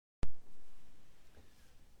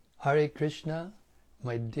Hare Krishna,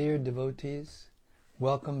 my dear devotees,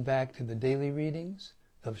 welcome back to the daily readings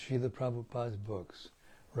of Srila Prabhupada's books,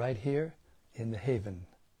 right here in the Haven.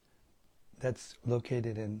 That's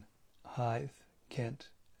located in Hythe, Kent,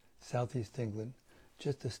 southeast England,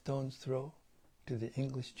 just a stone's throw to the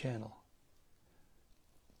English Channel.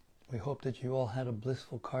 We hope that you all had a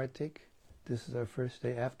blissful Kartik. This is our first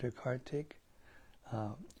day after Kartik.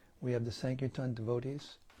 We have the Sankirtan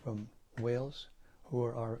devotees from Wales, who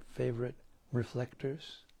are our favorite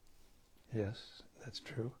reflectors. Yes, that's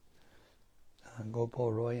true.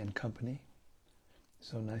 Gopal Roy and company.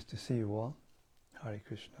 So nice to see you all. Hare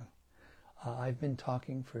Krishna. I've been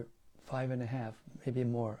talking for 5.5, maybe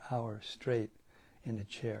more hours straight in a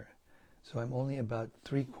chair. So I'm only about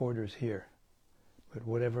 3/4 here. But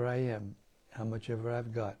whatever I am, how much ever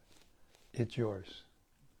I've got, it's yours.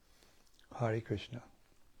 Hare Krishna.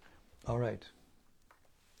 All right.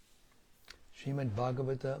 Srimad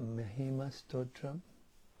Bhagavata Mahima Stotram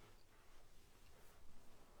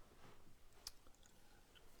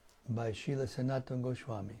by Srila Sanatana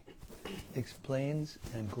Goswami explains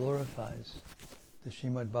and glorifies the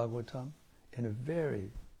Srimad Bhagavatam in a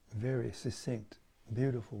very, very succinct,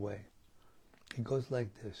 beautiful way. It goes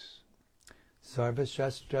like this. Sarva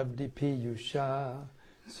Shastrabdi Piyusha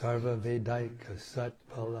Sarva Vedaika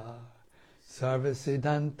Satpala Sarva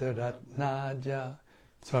Siddhanta Ratnaja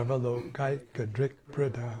Sarvalokaika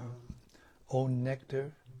Drikprada. O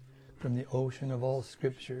nectar from the ocean of all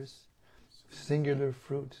scriptures, singular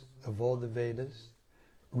fruit of all the Vedas,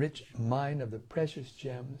 rich mine of the precious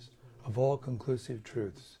gems of all conclusive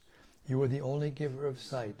truths, you are the only giver of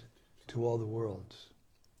sight to all the worlds.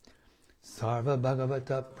 Sarva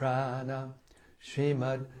Bhagavata Prana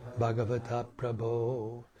Srimad Bhagavata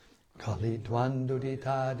Prabho Kali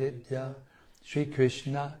Dvanduditaditya Sri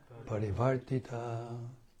Krishna Parivartita.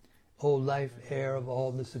 O life air of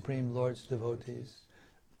all the Supreme Lord's devotees,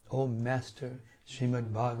 O Master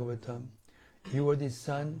Srimad Bhagavatam, you are the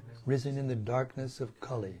sun risen in the darkness of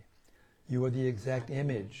Kali. You are the exact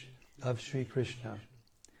image of Sri Krishna.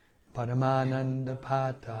 Paramananda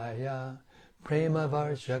Pataya Prema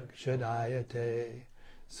Varshak Shadayate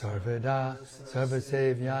Sarvada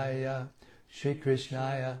Sarvasevyaya Sri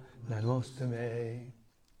Krishnaya Namostame.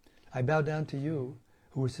 I bow down to you,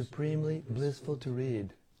 who are supremely blissful to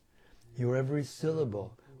read. Your every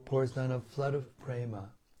syllable pours down a flood of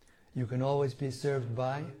prema. You can always be served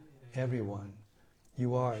by everyone.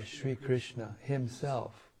 You are Sri Krishna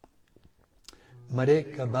himself.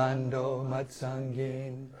 Madeka Bando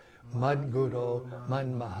Matsangin Madguru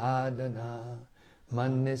Manmahadana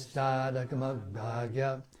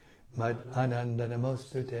Manistadakamabhagya Mad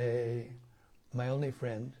Anandanamostute. My only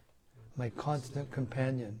friend, my constant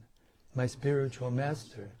companion, my spiritual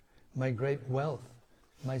master, my great wealth,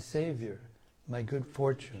 my savior, my good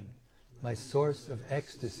fortune, my source of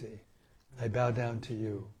ecstasy, I bow down to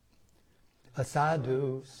you.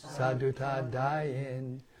 Asadu saduta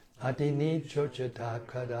dayin atini chochata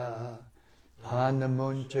kada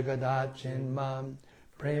hanamun chagadachin mam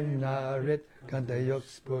premnarit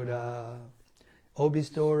kadayokspura. O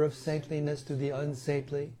bestower of saintliness to the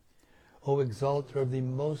unsaintly, O exalter of the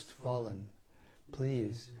most fallen,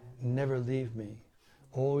 please never leave me.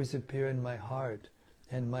 Always appear in my heart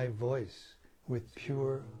and my voice with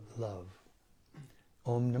pure love.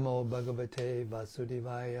 Om Namo Bhagavate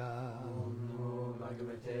Vasudevaya. Om Namo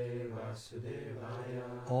Bhagavate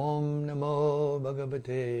Vasudevaya. Om Namo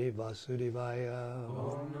Bhagavate Vasudevaya.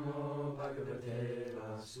 Om Namo Bhagavate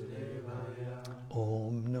Vasudevaya.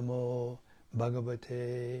 Om Namo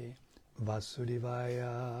Bhagavate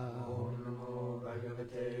Vasudevaya. Om Namo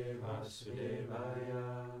Bhagavate Vasudevaya.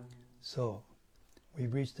 So,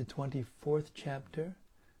 we've reached the 24th chapter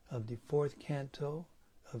of the 4th canto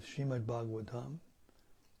of Srimad Bhagavatam,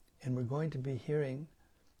 and we're going to be hearing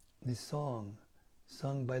the song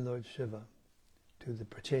sung by Lord Shiva to the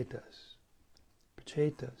Prachetas.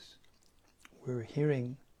 Prachetas, we're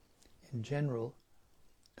hearing in general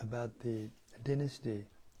about the dynasty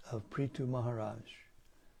of Prithu Maharaj,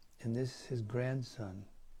 and this is his grandson,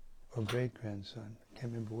 or great-grandson,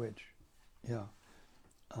 can't remember which,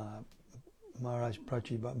 Maharaj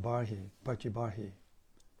Prachibarhi,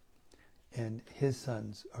 and his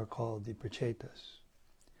sons are called the Prachetas,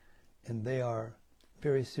 and they are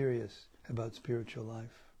very serious about spiritual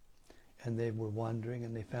life, and they were wandering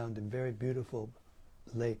and they found a very beautiful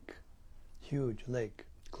lake, huge lake,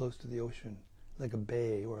 close to the ocean, like a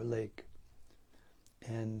bay or a lake,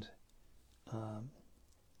 and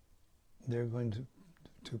they're going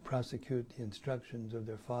to prosecute the instructions of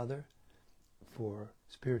their father for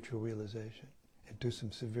spiritual realization and do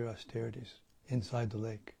some severe austerities inside the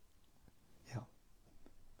lake.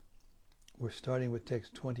 we're starting with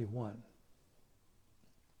text 21.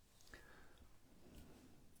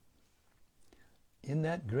 In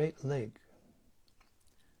that great lake,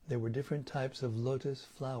 there were different types of lotus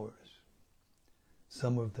flowers.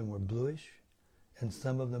 Some of them were bluish, and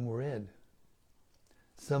some of them were red.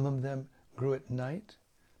 Some of them grew at night,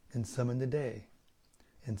 and some in the day.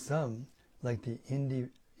 And some, like the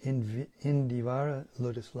Indivara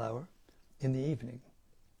lotus flower, in the evening.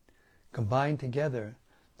 Combined together,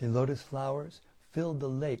 the lotus flowers filled the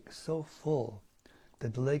lake so full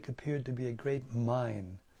that the lake appeared to be a great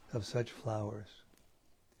mine of such flowers.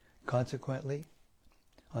 Consequently,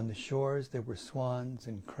 on the shores there were swans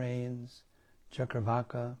and cranes,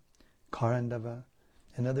 Chakravaka, Karandava,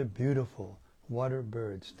 and other beautiful water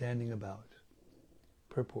birds standing about.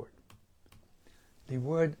 Purport. The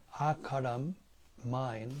word akaram,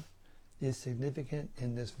 mine, is significant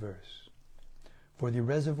in this verse. For the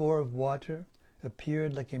reservoir of water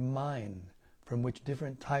appeared like a mine from which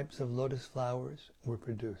different types of lotus flowers were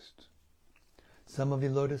produced. Some of the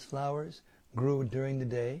lotus flowers grew during the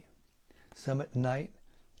day, some at night,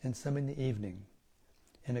 and some in the evening.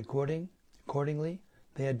 And accordingly,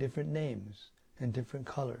 they had different names and different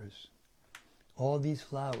colors. All these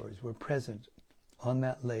flowers were present on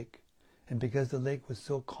that lake, and because the lake was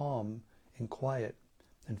so calm and quiet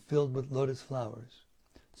and filled with lotus flowers,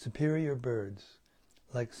 superior birds,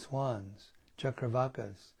 like swans,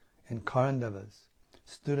 Chakravakas, and Karandavas,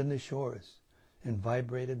 stood on the shores and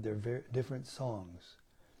vibrated their different songs,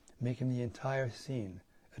 making the entire scene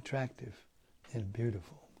attractive and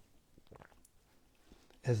beautiful.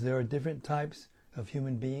 As there are different types of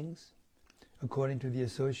human beings, according to the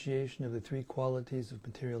association of the three qualities of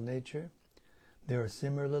material nature, there are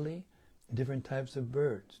similarly different types of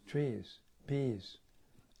birds, trees, bees,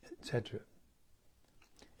 etc.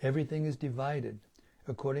 Everything is divided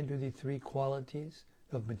according to the three qualities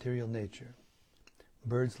of material nature.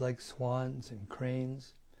 Birds like swans and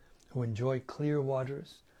cranes, who enjoy clear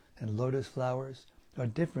waters and lotus flowers, are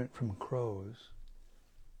different from crows,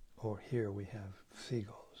 or here we have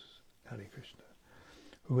seagulls, Hare Krishna,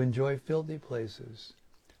 who enjoy filthy places.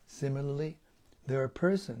 Similarly, there are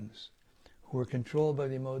persons who are controlled by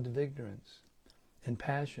the mode of ignorance and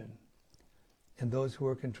passion, and those who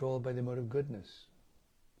are controlled by the mode of goodness.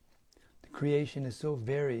 The creation is so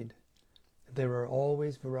varied that there are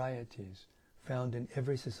always varieties found in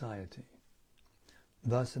every society.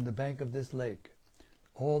 Thus, in the bank of this lake,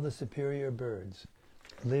 all the superior birds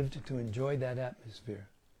lived to enjoy that atmosphere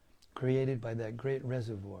created by that great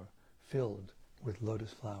reservoir filled with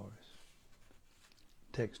lotus flowers.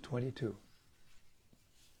 Text 22.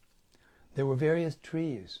 There were various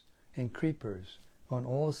trees and creepers on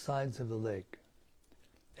all sides of the lake,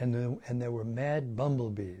 and there were mad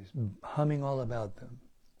bumblebees humming all about them.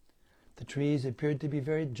 The trees appeared to be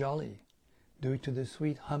very jolly due to the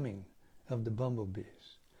sweet humming of the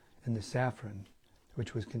bumblebees, and the saffron,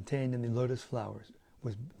 which was contained in the lotus flowers,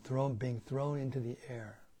 was being thrown into the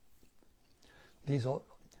air. These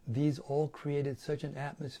all created such an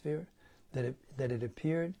atmosphere that it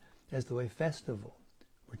appeared as though a festival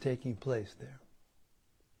were taking place there.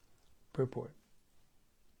 Purport.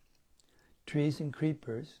 Trees and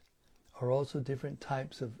creepers are also different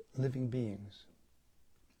types of living beings.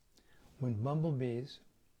 When bumblebees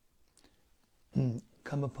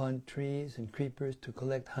come upon trees and creepers to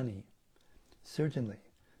collect honey, certainly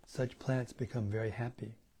such plants become very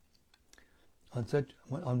happy. On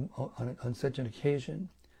such an occasion,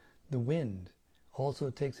 the wind also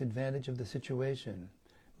takes advantage of the situation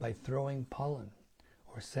by throwing pollen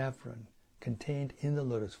or saffron contained in the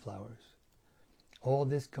lotus flowers. All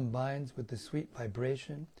this combines with the sweet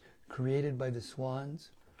vibration created by the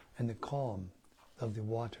swans and the calm of the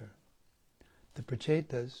water. The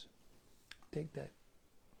prachetas, take that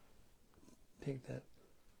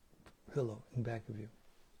pillow in back of you.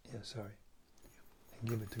 Yeah, sorry. And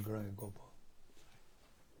give it to Gauranga Gopal.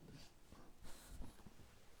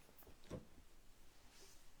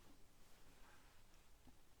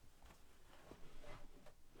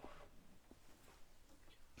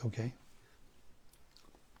 Okay.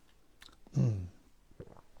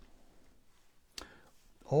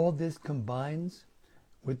 All this combines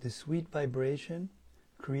with the sweet vibration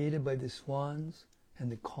created by the swans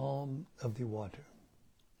and the calm of the water.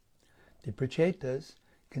 The prachetas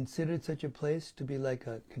considered such a place to be like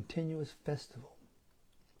a continuous festival.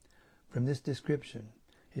 From this description,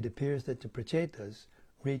 it appears that the prachetas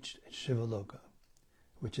reached Shivaloka,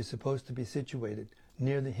 which is supposed to be situated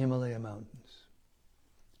near the Himalaya mountains.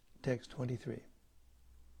 Text 23.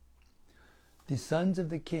 The sons of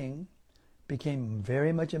the king became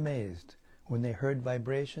very much amazed when they heard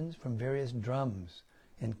vibrations from various drums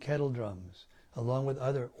and kettle drums, along with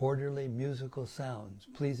other orderly musical sounds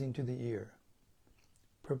pleasing to the ear.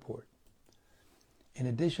 Purport. In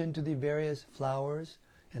addition to the various flowers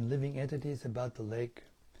and living entities about the lake,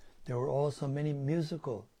 there were also many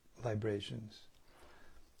musical vibrations.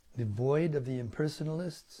 The void of the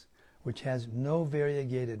impersonalists, which has no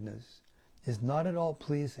variegatedness, is not at all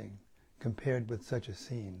pleasing compared with such a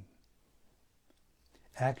scene.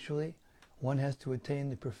 Actually, one has to attain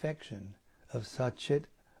the perfection of Satchit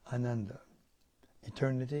Ananda,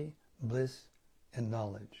 eternity, bliss, and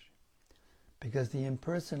knowledge. Because the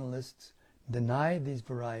impersonalists deny these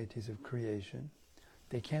varieties of creation,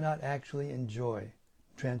 they cannot actually enjoy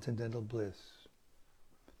transcendental bliss.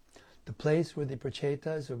 The place where the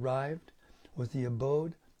Prachetas arrived was the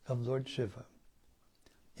abode of Lord Shiva.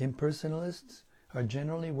 Impersonalists are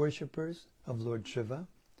generally worshippers of Lord Shiva,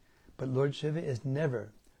 but Lord Shiva is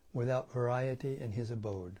never without variety in his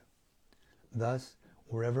abode. Thus,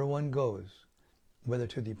 wherever one goes, whether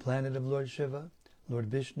to the planet of Lord Shiva, Lord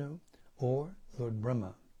Vishnu, or Lord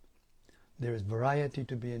Brahma, there is variety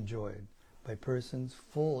to be enjoyed by persons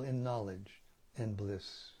full in knowledge and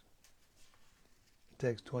bliss.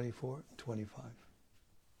 Text 24, 25.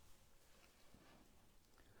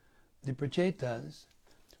 The Prachetas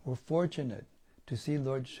were fortunate to see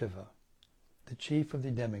Lord Shiva, the chief of the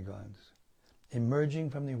demigods, emerging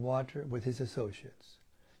from the water with his associates.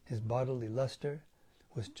 His bodily luster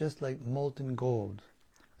was just like molten gold.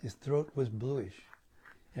 His throat was bluish,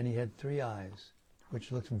 and he had 3 eyes,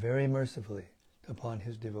 which looked very mercifully upon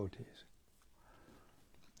his devotees.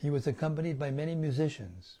 He was accompanied by many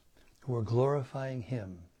musicians who were glorifying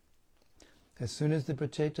him. As soon as the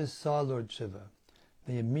Prachetas saw Lord Shiva,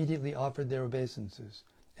 they immediately offered their obeisances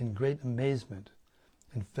in great amazement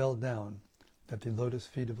and fell down at the lotus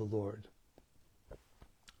feet of the Lord.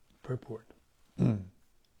 Purport.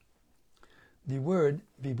 The word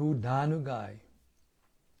Vibhudanugai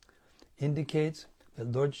indicates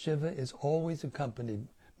that Lord Shiva is always accompanied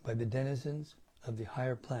by the denizens of the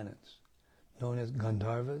higher planets, known as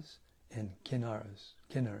Gandharvas and Kinnaras.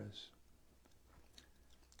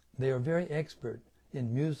 They are very expert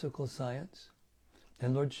in musical science,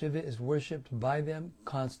 and Lord Shiva is worshipped by them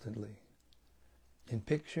constantly. In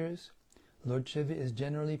pictures, Lord Shiva is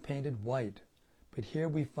generally painted white, but here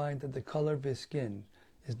we find that the color of his skin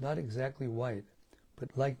is not exactly white,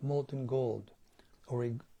 but like molten gold, or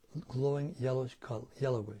a glowing yellowish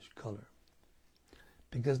color.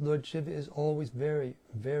 Because Lord Shiva is always very,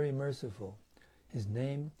 very merciful, his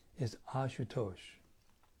name is Ashutosh.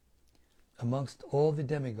 Amongst all the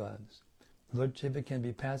demigods, Lord Shiva can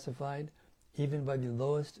be pacified even by the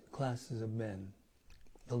lowest class of men,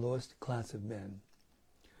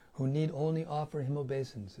 who need only offer him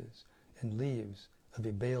obeisances and leaves of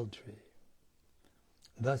a bael tree.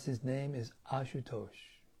 Thus his name is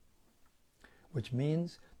Ashutosh, which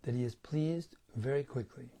means that he is pleased very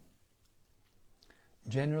quickly.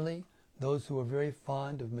 Generally, those who are very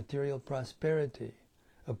fond of material prosperity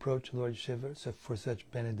approach Lord Shiva for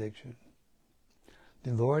such benediction.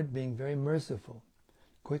 The Lord, being very merciful,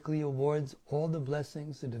 quickly awards all the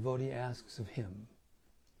blessings the devotee asks of him.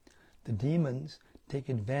 The demons take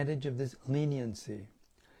advantage of this leniency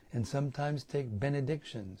and sometimes take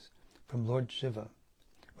benedictions from Lord Shiva,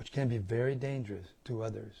 which can be very dangerous to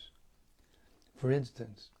others. For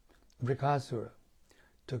instance, Vrikasura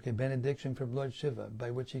took a benediction from Lord Shiva by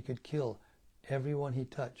which he could kill everyone he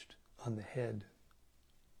touched on the head.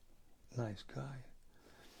 Nice guy.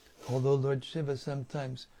 Although Lord Shiva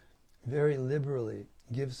sometimes very liberally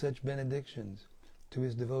gives such benedictions to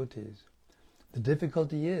his devotees, the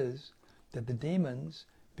difficulty is that the demons,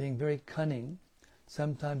 being very cunning,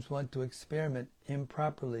 sometimes want to experiment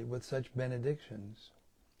improperly with such benedictions.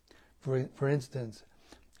 For instance,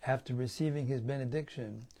 after receiving his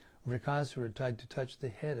benediction, Vrikasura tried to touch the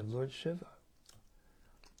head of Lord Shiva.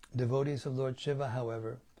 Devotees of Lord Shiva,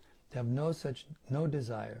 however, have no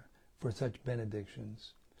desire for such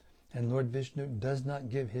benedictions, and Lord Vishnu does not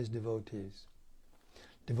give his devotees.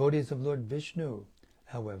 Devotees of Lord Vishnu,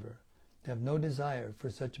 however, have no desire for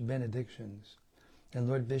such benedictions, and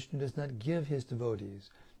Lord Vishnu does not give his devotees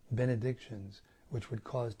benedictions which would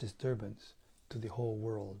cause disturbance to the whole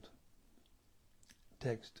world.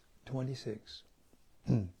 Text 26.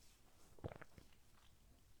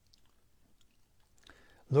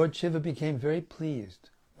 Lord Shiva became very pleased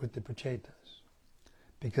with the Prachetas,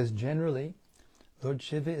 because generally Lord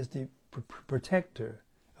Shiva is the protector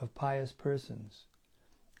of pious persons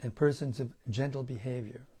and persons of gentle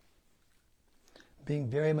behavior. Being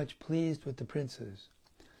very much pleased with the princes,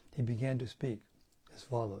 he began to speak as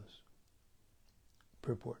follows.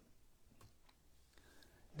 Purport.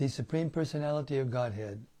 The Supreme Personality of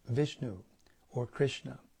Godhead, Vishnu, or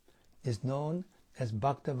Krishna, is known as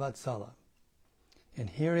Bhaktavatsala, and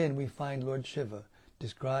herein we find Lord Shiva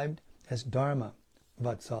described as Dharma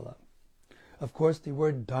Vatsala. Of course, the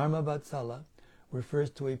word Dharma Vatsala refers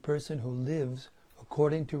to a person who lives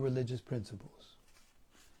according to religious principles.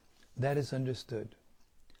 That is understood.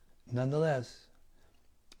 Nonetheless,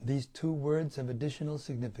 these two words have additional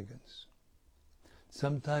significance.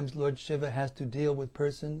 Sometimes Lord Shiva has to deal with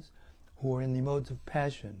persons who are in the modes of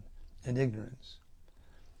passion and ignorance.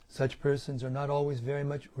 Such persons are not always very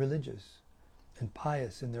much religious and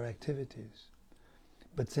pious in their activities.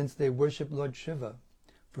 But since they worship Lord Shiva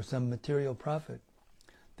for some material profit,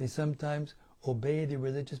 they sometimes obey the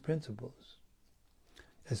religious principles.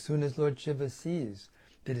 As soon as Lord Shiva sees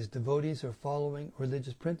that his devotees are following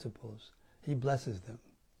religious principles, he blesses them.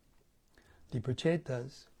 The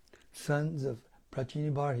Prachetas, sons of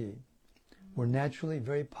Prachinibarhi, were naturally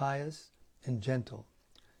very pious and gentle,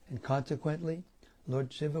 and consequently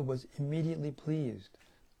Lord Shiva was immediately pleased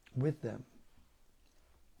with them.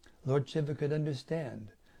 Lord Shiva could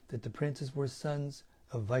understand that the princes were sons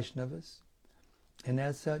of Vaishnavas, and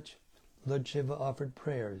as such, Lord Shiva offered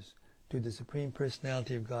prayers to the Supreme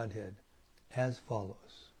Personality of Godhead as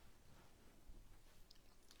follows.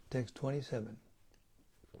 Text 27.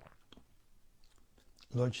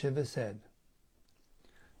 Lord Shiva said,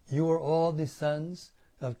 "You are all the sons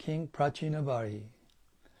of King Prachinabarhi,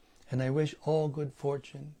 and I wish all good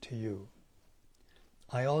fortune to you.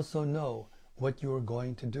 I also know what you are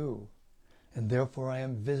going to do, and therefore I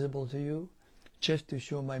am visible to you just to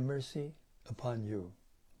show my mercy upon you."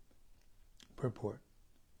 Purport.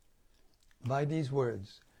 By these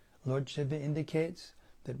words, Lord Shiva indicates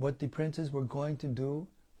that what the princes were going to do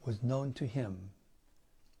was known to him.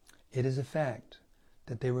 It is a fact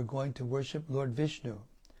that they were going to worship Lord Vishnu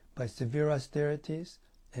by severe austerities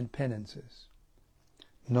and penances.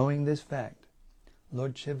 Knowing this fact,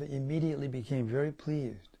 Lord Shiva immediately became very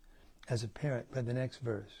pleased, as apparent by the next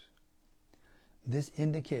verse. This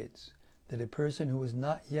indicates that a person who is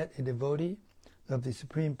not yet a devotee of the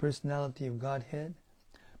Supreme Personality of Godhead,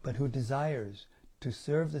 but who desires to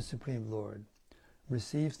serve the Supreme Lord,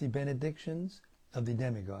 receives the benedictions of the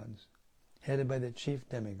demigods, headed by the chief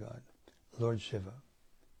demigod, Lord Shiva.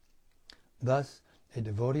 Thus, a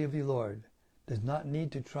devotee of the Lord does not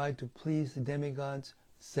need to try to please the demigods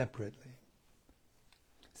separately.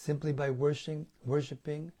 Simply by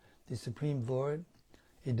worshipping the Supreme Lord,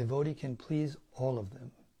 a devotee can please all of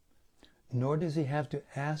them. Nor does he have to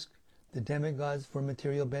ask the demigods for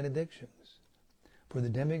material benedictions, for the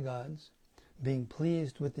demigods, being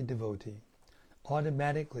pleased with the devotee,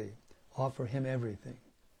 automatically offer him everything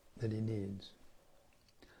that he needs.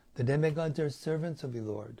 The demigods are servants of the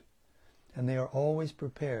Lord, and they are always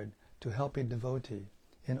prepared to help a devotee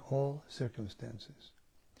in all circumstances.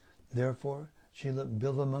 Therefore, Srila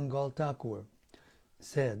Bilvamangal Thakur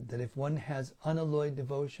said that if one has unalloyed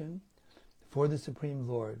devotion for the Supreme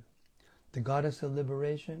Lord, the goddess of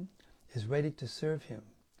liberation is ready to serve him,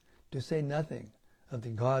 to say nothing of the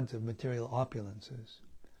gods of material opulences.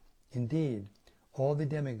 Indeed, all the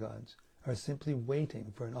demigods are simply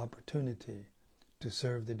waiting for an opportunity to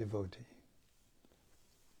serve the devotee.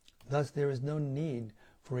 Thus there is no need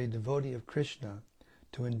for a devotee of Krishna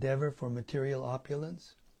to endeavor for material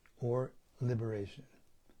opulence or liberation.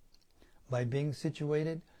 By being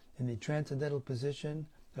situated in the transcendental position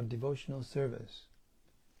of devotional service,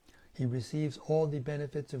 he receives all the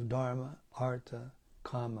benefits of Dharma, Artha,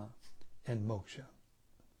 Kama, and Moksha.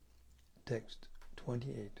 Text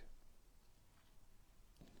 28.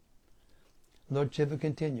 Lord Shiva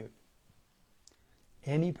continued,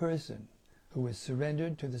 "Any person who is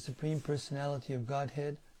surrendered to the Supreme Personality of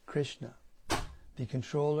Godhead, Krishna, the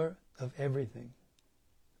controller of everything,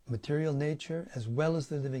 material nature as well as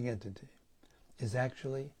the living entity, is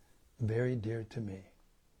actually very dear to me."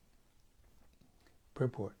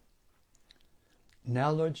 Purport.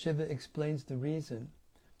 Now Lord Shiva explains the reason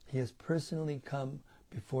he has personally come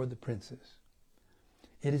before the princes.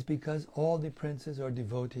 It is because all the princes are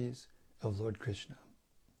devotees of Lord Krishna.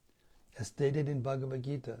 As stated in Bhagavad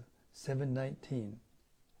Gita 7:19,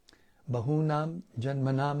 "Bahunam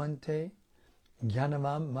janmanamante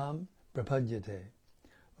jnanavam mam prapadyate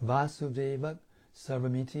vasudevak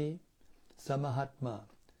sarvamiti samahatma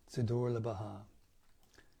sidurlabhaha."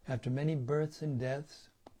 After many births and deaths,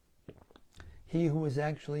 he who is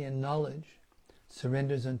actually in knowledge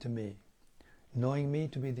surrenders unto me, knowing me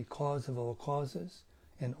to be the cause of all causes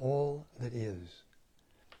and all that is.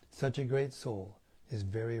 Such a great soul is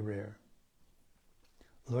very rare.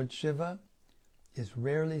 Lord Shiva is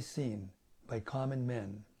rarely seen by common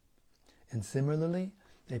men, and similarly,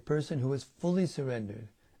 A person who is fully surrendered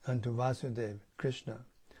unto Vasudeva, Krishna,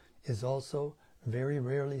 is also very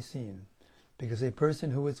rarely seen, because a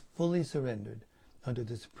person who is fully surrendered unto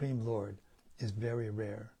the Supreme Lord is very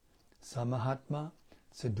rare. Samahatma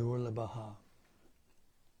Sadurlabhaha.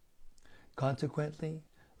 Consequently,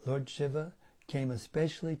 Lord Shiva came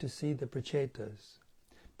especially to see the Prachetas,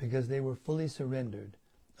 because they were fully surrendered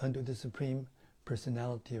unto the Supreme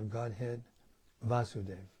Personality of Godhead,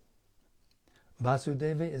 Vasudeva.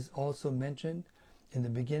 Vasudeva is also mentioned in the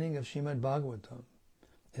beginning of Srimad Bhagavatam,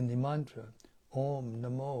 in the mantra, Om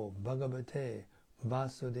Namo Bhagavate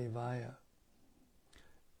Vasudevaya.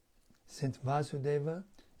 Since Vasudeva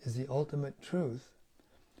is the ultimate truth,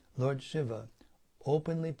 Lord Shiva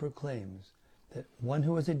openly proclaims that one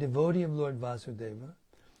who is a devotee of Lord Vasudeva,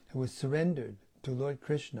 who is surrendered to Lord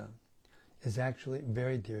Krishna, is actually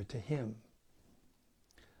very dear to him.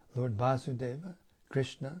 Lord Vasudeva,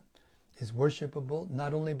 Krishna, is worshipable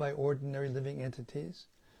not only by ordinary living entities,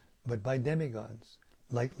 but by demigods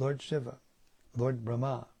like Lord Shiva, Lord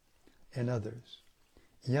Brahma, and others.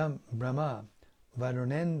 Yam Brahma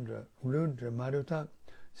Varunendra Rudra Maruta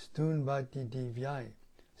Stunvati Divyai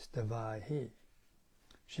Stavaihi.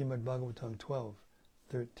 Srimad Bhagavatam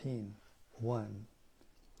 12:13:1.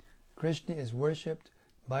 Krishna is worshipped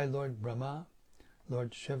by Lord Brahma,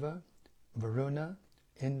 Lord Shiva, Varuna,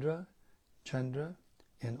 Indra, Chandra,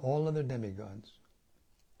 and all other demigods.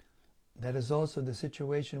 That is also the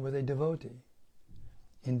situation with a devotee.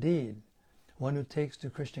 Indeed, one who takes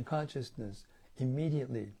to Krishna consciousness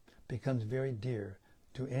immediately becomes very dear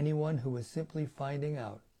to anyone who is simply finding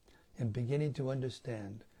out and beginning to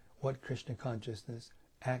understand what Krishna consciousness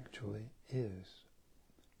actually is.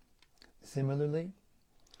 Similarly,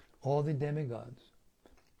 all the demigods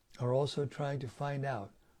are also trying to find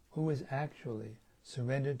out who is actually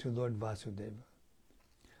surrendered to Lord Vasudeva.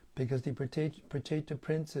 Because the Pracheta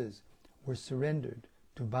princes were surrendered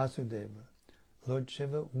to Vasudeva, Lord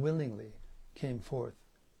Shiva willingly came forth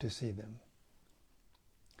to see them.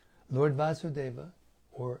 Lord Vasudeva,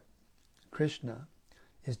 or Krishna,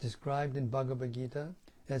 is described in Bhagavad Gita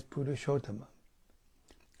as Purushottama.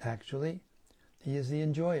 Actually, he is the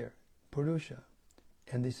enjoyer, Purusha,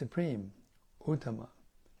 and the supreme, Uttama,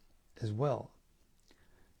 as well.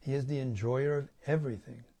 He is the enjoyer of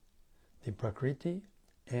everything, the Prakriti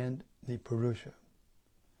and the Purusha.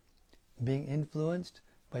 Being influenced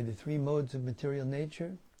by the three modes of material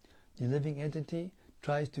nature, the living entity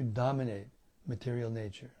tries to dominate material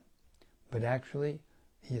nature. But actually,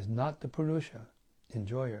 he is not the Purusha,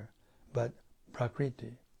 enjoyer, but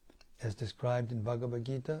Prakriti, as described in Bhagavad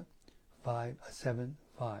Gita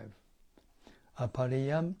 7:5.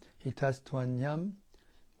 Apariyam hitastwanyam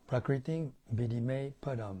prakriting vidime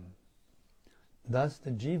padam. Thus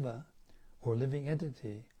the jiva, or living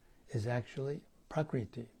entity, is actually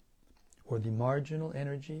Prakriti, or the marginal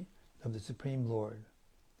energy of the Supreme Lord.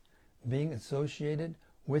 Being associated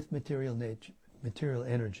with material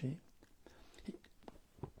energy,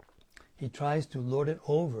 he tries to lord it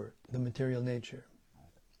over the material nature.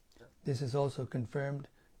 This is also confirmed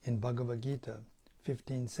in Bhagavad Gita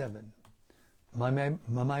 15:7.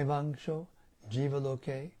 Mamaivangsho jiva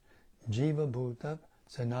loke jiva bhuta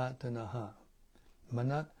sanatanaha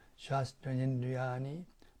manat shastrayendriyani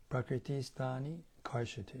prakritistani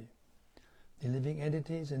karshati. The living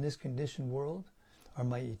entities in this conditioned world are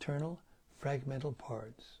my eternal fragmental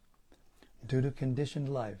parts. Due to conditioned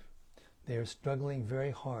life, they are struggling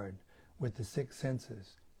very hard with the six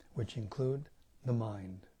senses, which include the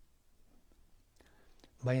mind.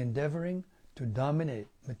 By endeavoring to dominate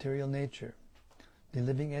material nature, the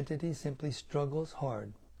living entity simply struggles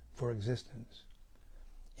hard for existence.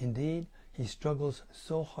 Indeed, he struggles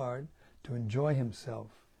so hard to enjoy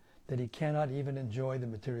himself that he cannot even enjoy the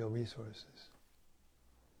material resources.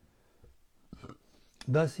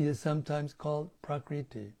 Thus he is sometimes called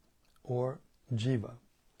Prakriti, or Jiva,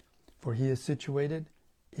 for he is situated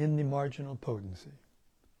in the marginal potency.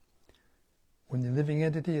 When the living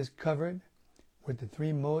entity is covered with the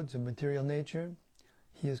three modes of material nature,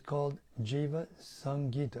 he is called Jiva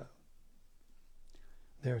Sangita.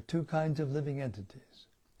 There are two kinds of living entities.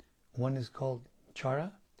 One is called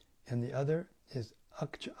Chara, and the other is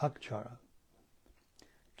Akchara.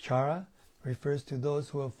 Chara refers to those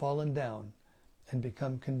who have fallen down and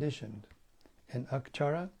become conditioned, and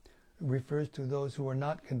Akchara refers to those who are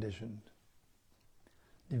not conditioned.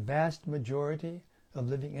 The vast majority of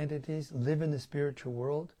living entities live in the spiritual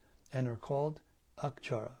world and are called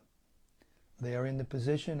Akchara. They are in the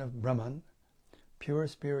position of Brahman, pure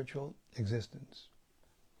spiritual existence.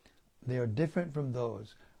 They are different from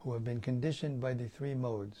those who have been conditioned by the three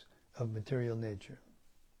modes of material nature.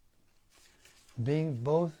 being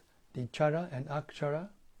both the Chara and Akshara,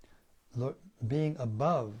 being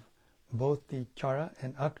above both the Chara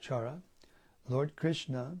and Akshara, Lord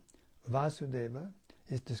Krishna, Vasudeva,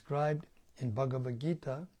 is described in Bhagavad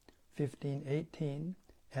Gita 15:18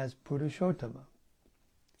 as Purushottama.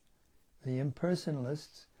 The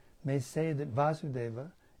impersonalists may say that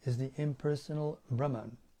Vasudeva is the impersonal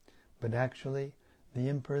Brahman, but actually the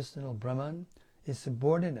impersonal Brahman is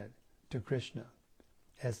subordinate to Krishna,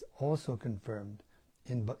 as also confirmed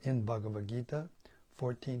in Bhagavad Gita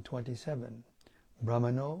 14:27,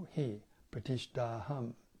 Brahmano hi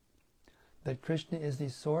pratishtaham. That Krishna is the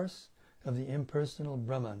source of the impersonal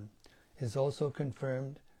Brahman is also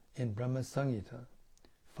confirmed in Brahma Samhita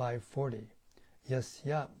 5:40,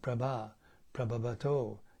 Yasya Prabha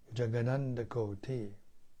Prabhavato Jagananda Koti.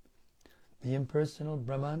 The impersonal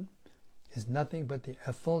Brahman is nothing but the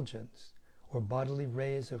effulgence or bodily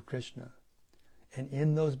rays of Krishna, and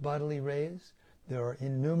in those bodily rays there are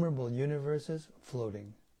innumerable universes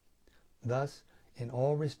floating. Thus, in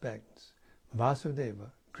all respects,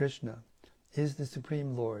 Vasudeva, Krishna, is the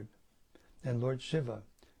Supreme Lord, and Lord Shiva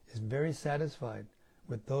is very satisfied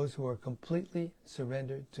with those who are completely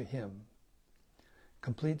surrendered to him.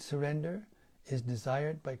 Complete surrender is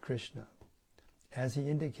desired by Krishna, as he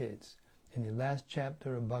indicates in the last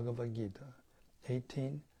chapter of Bhagavad Gita,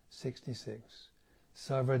 18:66.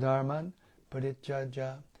 Sarvadharman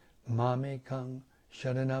parityaja mamekam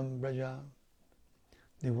sharanam braja.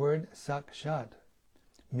 The word sakshat,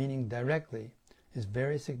 meaning directly, is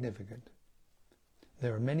very significant.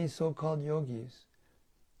 There are many so-called yogis,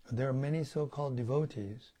 there are many so-called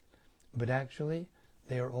devotees, but actually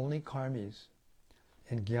they are only karmis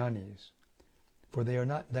and jnanis, for they are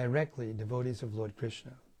not directly devotees of Lord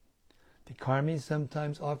Krishna. The karmis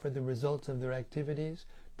sometimes offer the results of their activities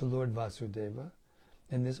to Lord Vasudeva,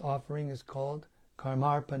 and this offering is called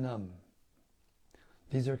karmarpanam.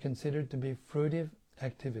 These are considered to be fruitive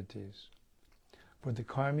activities. For the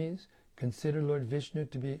karmis consider Lord Vishnu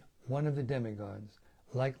to be one of the demigods,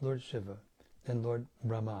 like Lord Shiva and Lord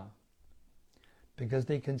Brahma. Because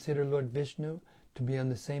they consider Lord Vishnu to be on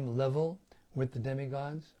the same level with the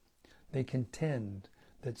demigods, they contend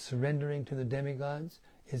that surrendering to the demigods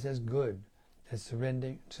is as good as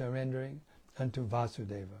surrendering unto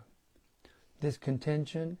Vasudeva. This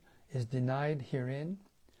contention is denied herein,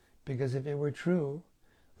 because if it were true,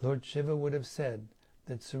 Lord Shiva would have said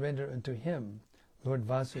that surrender unto him, Lord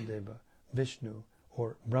Vasudeva, Vishnu,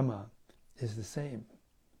 or Brahma, is the same.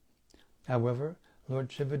 However,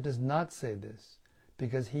 Lord Shiva does not say this,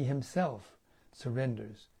 because he himself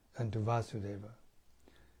surrenders unto Vasudeva.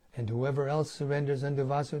 And whoever else surrenders unto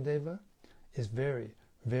Vasudeva is very,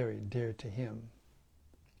 very dear to him.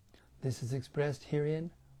 This is expressed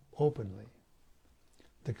herein openly.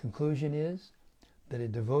 The conclusion is that a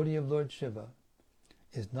devotee of Lord Shiva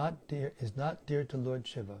is not dear to Lord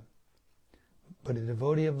Shiva, but a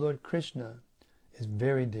devotee of Lord Krishna is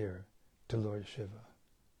very dear to Lord Shiva.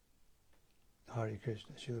 Hare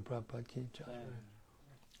Krishna. Srila Prabhupada Ki Jai.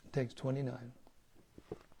 Text 29.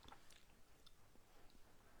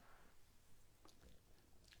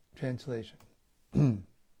 Translation.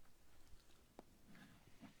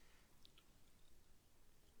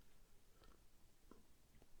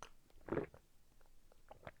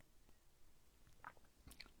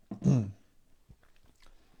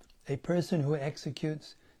 A person who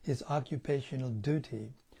executes his occupational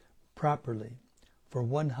duty properly for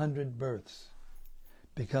 100 births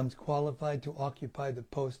becomes qualified to occupy the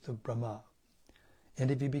post of Brahma,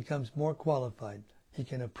 and if he becomes more qualified, he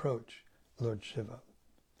can approach Lord Shiva.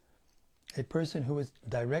 A person who is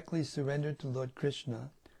directly surrendered to Lord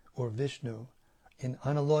Krishna or Vishnu in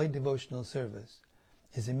unalloyed devotional service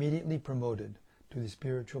is immediately promoted to the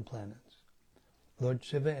spiritual planets. Lord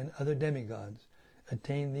Shiva and other demigods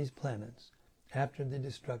attain these planets after the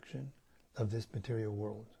destruction of this material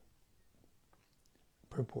world.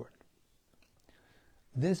 Purport.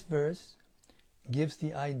 This verse gives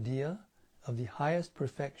the idea of the highest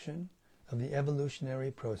perfection of the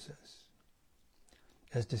evolutionary process.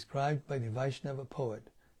 As described by the Vaishnava poet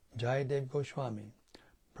Jayadev Goswami,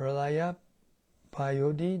 Pralaya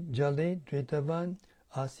Payodi Jale Dritavan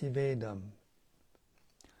Asivedam.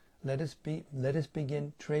 Let us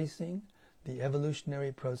begin tracing the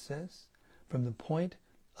evolutionary process from the point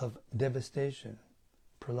of devastation,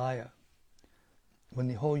 pralaya, when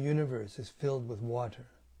the whole universe is filled with water.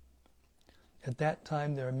 At that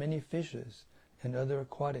time there are many fishes and other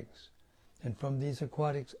aquatics, and from these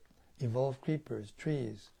aquatics evolve creepers,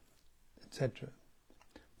 trees, etc.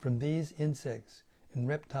 From these insects and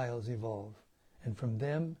reptiles evolve, and from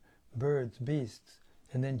them birds, beasts,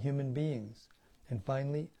 and then human beings, and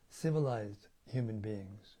finally civilized human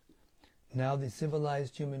beings. Now the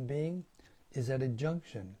civilized human being is at a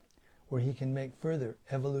junction where he can make further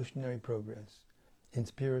evolutionary progress in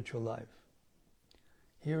spiritual life.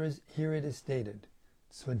 Here it is stated,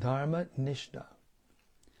 Swadharma Nishta,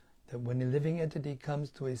 that when a living entity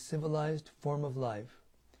comes to a civilized form of life,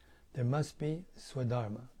 there must be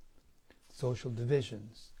Swadharma, social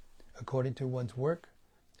divisions, according to one's work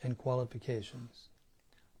and qualifications.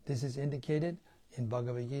 This is indicated in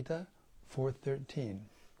Bhagavad Gita 4.13.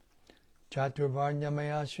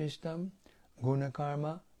 Chaturvarnyamaya Shrishtam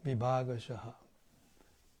Gunakarma Vibhagashaha.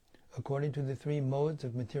 According to the three modes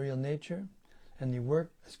of material nature and the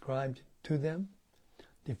work ascribed to them,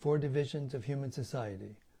 the four divisions of human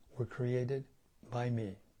society were created by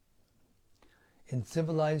me. In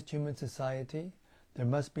civilized human society, there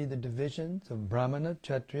must be the divisions of Brahmana,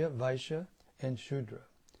 Kshatriya, Vaishya, and Shudra,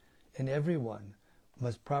 and everyone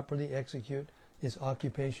must properly execute his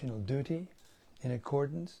occupational duty in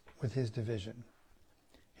accordance with his division.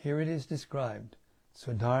 Here it is described,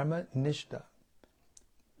 Swadharma Nishta,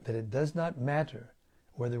 that it does not matter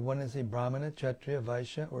whether one is a Brahmana, Kshatriya,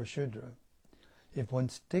 Vaishya, or Shudra. If one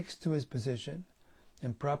sticks to his position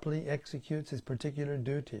and properly executes his particular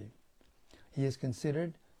duty, he is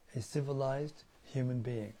considered a civilized human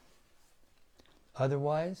being.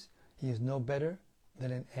 Otherwise, he is no better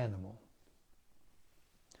than an animal.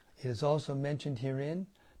 It is also mentioned herein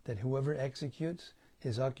that whoever executes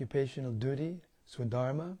his occupational duty,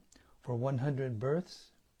 Swadharma, for 100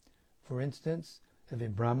 births, for instance, if a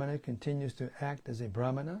Brahmana continues to act as a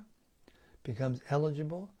Brahmana, becomes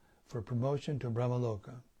eligible for promotion to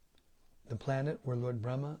Brahmaloka, the planet where Lord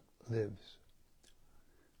Brahma lives.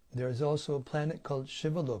 There is also a planet called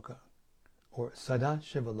Shivaloka, or Sada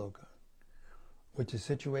Shivaloka, which is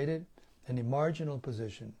situated in a marginal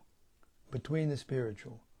position between the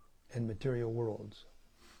spiritual and material worlds.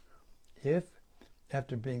 If,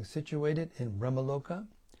 after being situated in Brahmaloka,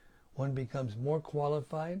 one becomes more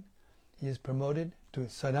qualified, he is promoted to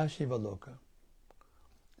Sadashivaloka.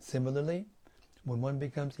 Similarly, when one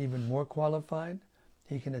becomes even more qualified,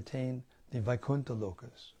 he can attain the Vaikuntha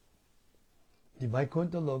Lokas. The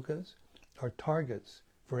Vaikuntha Lokas are targets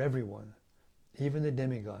for everyone, even the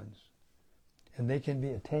demigods, and they can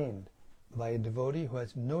be attained by a devotee who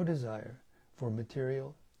has no desire for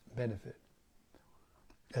material benefit.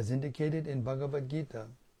 As indicated in Bhagavad Gita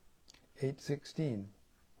 8.16,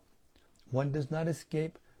 one does not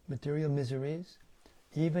escape material miseries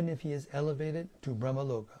even if he is elevated to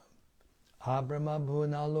Brahmaloka. Abrahma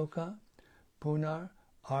Bhunaloka Punar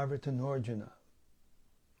Arvatanorjuna.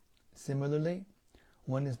 Similarly,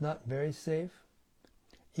 one is not very safe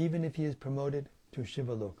even if he is promoted to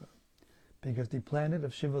Shivaloka, because the planet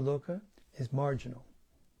of Shivaloka is marginal.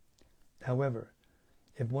 However,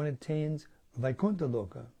 if one attains Vaikuntha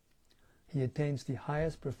Loka, he attains the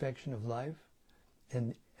highest perfection of life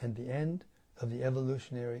and the end of the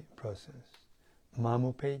evolutionary process.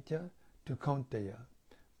 Mamupetya tu Kaunteya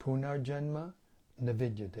Punarjanma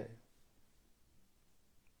Navidyate.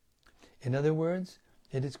 In other words,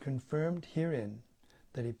 it is confirmed herein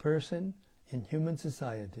that a person in human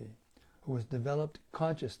society who has developed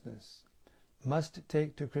consciousness must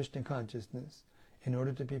take to Krishna consciousness in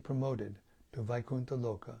order to be promoted to Vaikuntha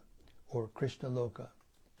Loka or Krishna Loka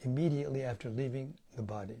immediately after leaving the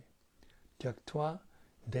body. Tyaktva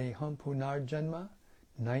deham punarjanma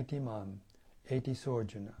naitimam eti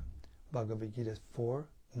sorjana. Bhagavad Gita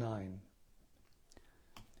 4:9.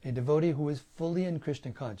 A devotee who is fully in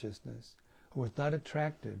Krishna consciousness, who is not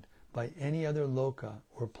attracted by any other loka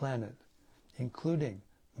or planet, including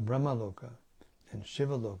Brahmaloka and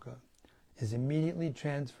Shivaloka, is immediately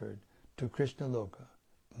transferred to Krishna Loka,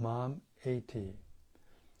 Mam Eti.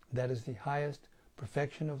 That is the highest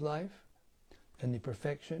perfection of life and the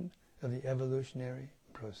perfection of the evolutionary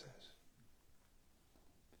process.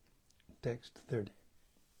 Text 30.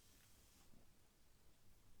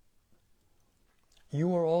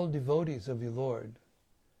 You are all devotees of the Lord,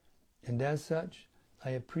 and as such,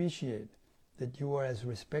 I appreciate that you are as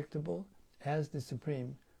respectable as the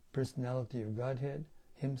Supreme Personality of Godhead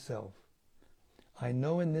Himself. I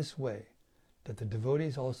know in this way that the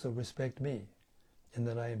devotees also respect me, and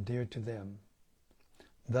that I am dear to them.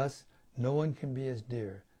 Thus, no one can be as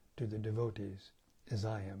dear to the devotees as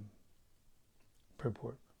I am.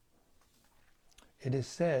 Purport. It is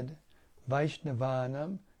said,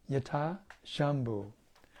 Vaishnavanam Yatha Shambhu.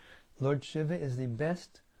 Lord Shiva is the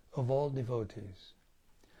best of all devotees.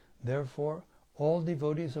 Therefore, all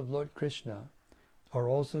devotees of Lord Krishna are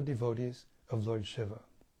also devotees of Lord Shiva.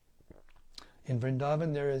 In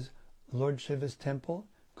Vrindavan there is Lord Shiva's temple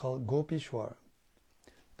called Gopishwar.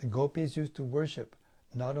 The gopis used to worship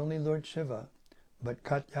not only Lord Shiva, but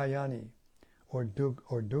Katyayani or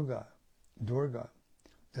Durga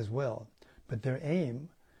as well, but their aim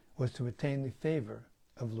was to attain the favor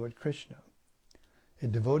of Lord Krishna. A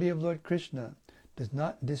devotee of Lord Krishna does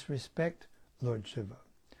not disrespect Lord Shiva,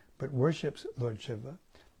 but worships Lord Shiva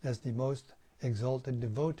as the most exalted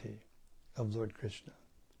devotee of Lord Krishna.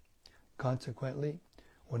 Consequently,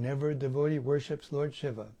 whenever a devotee worships Lord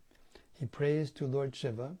Shiva, he prays to Lord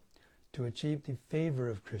Shiva to achieve the favor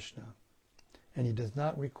of Krishna, and he does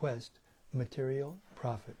not request material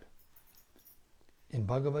profit. In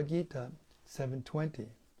Bhagavad Gita 7.20,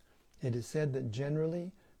 it is said that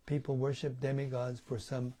generally people worship demigods for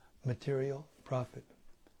some material profit.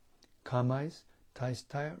 Kamais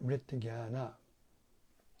taistaya rityajnana.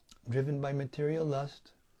 Driven by material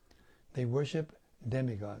lust, they worship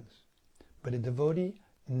demigods. But a devotee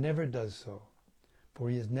never does so, for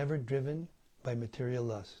he is never driven by material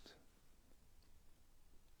lust.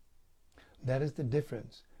 That is the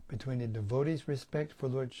difference between a devotee's respect for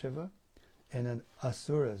Lord Shiva and an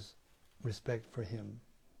asura's respect for him.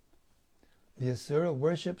 The asura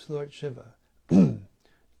worships Lord Shiva,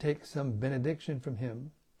 takes some benediction from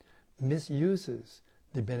him, misuses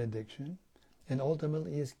the benediction, and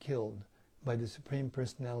ultimately is killed by the Supreme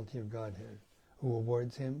Personality of Godhead, who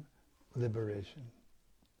awards him liberation.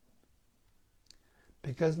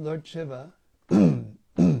 Because Lord Shiva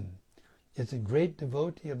is a great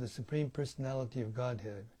devotee of the Supreme Personality of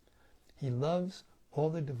Godhead, he loves all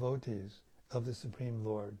the devotees of the Supreme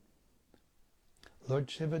Lord. Lord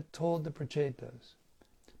Shiva told the Prachetas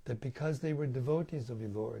that because they were devotees of the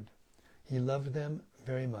Lord, he loved them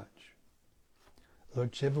very much.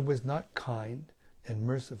 Lord Shiva was not kind and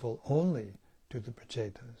merciful only to the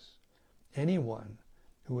Prachetas. Anyone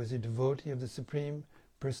who is a devotee of the Supreme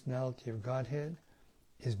Personality of Godhead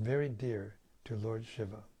is very dear to Lord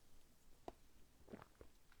Shiva.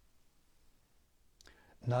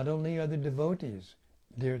 Not only are the devotees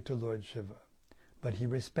dear to Lord Shiva, but he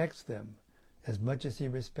respects them as much as he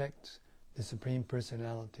respects the Supreme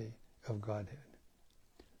Personality of Godhead.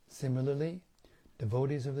 Similarly,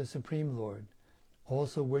 devotees of the Supreme Lord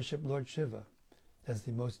also worship Lord Shiva as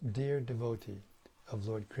the most dear devotee of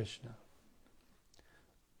Lord Krishna.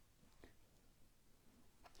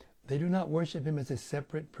 They do not worship him as a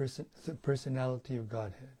separate personality of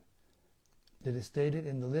Godhead. It is stated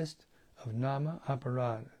in the list of Nama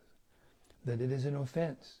Aparadhas that it is an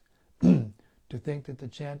offense to think that the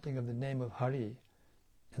chanting of the name of Hari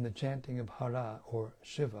and the chanting of Hara or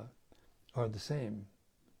Shiva are the same.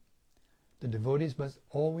 The devotees must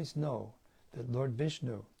always know that Lord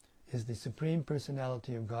Vishnu is the Supreme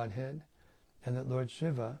Personality of Godhead and that Lord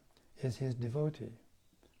Shiva is his devotee.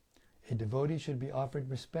 A devotee should be offered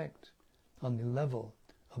respect on the level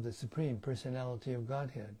of the Supreme Personality of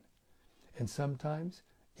Godhead, and sometimes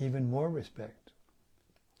even more respect.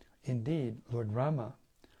 Indeed, Lord Rama,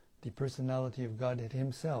 the Personality of Godhead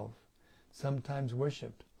himself, sometimes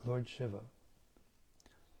worshipped Lord Shiva.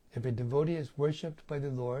 If a devotee is worshipped by the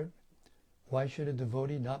Lord, why should a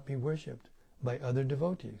devotee not be worshipped by other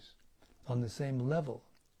devotees on the same level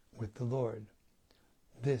with the Lord?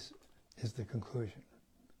 This is the conclusion.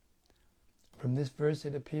 From this verse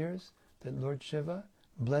it appears that Lord Shiva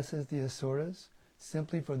blesses the Asuras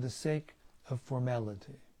simply for the sake of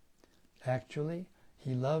formality. Actually,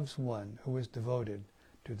 he loves one who is devoted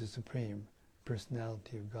to the Supreme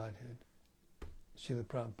Personality of Godhead. Srila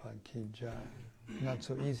Prabhupada Ki Jai. Not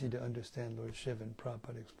so easy to understand Lord Shiva, and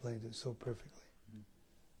Prabhupada explains it so perfectly.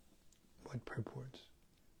 What purports?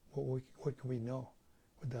 What can we know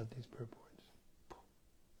without these purports?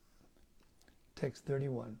 Text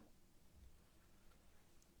 31.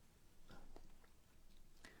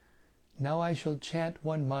 Now I shall chant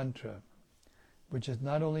one mantra, which is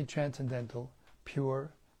not only transcendental,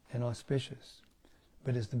 pure, and auspicious,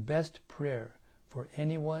 but is the best prayer for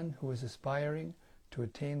anyone who is aspiring to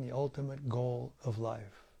attain the ultimate goal of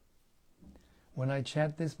life. When I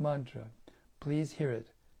chant this mantra, please hear it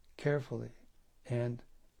carefully and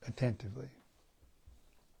attentively.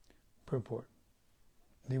 Purport.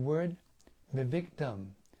 The word viviktam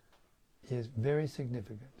is very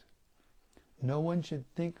significant. No one should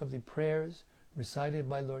think of the prayers recited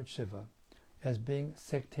by Lord Shiva as being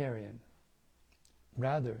sectarian.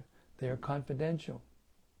 Rather, they are confidential.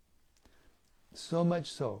 So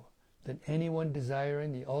much so that anyone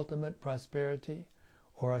desiring the ultimate prosperity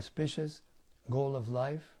or auspicious goal of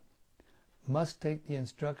life must take the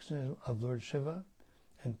instruction of Lord Shiva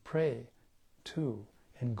and pray to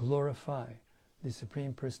and glorify the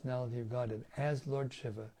Supreme Personality of Godhead as Lord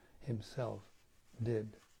Shiva himself did.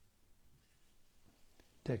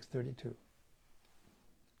 Text 32.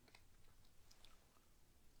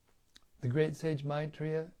 The great sage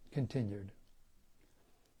Maitreya continued,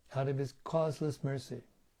 out of his causeless mercy,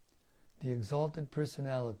 the exalted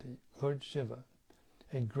personality, Lord Shiva,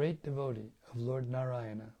 a great devotee of Lord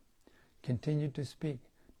Narayana, continued to speak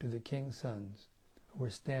to the king's sons who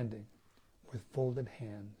were standing with folded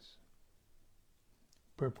hands.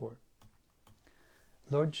 Purport.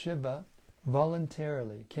 Lord Shiva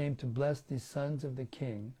voluntarily came to bless the sons of the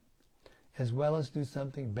king as well as do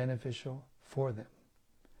something beneficial for them.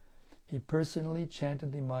 He personally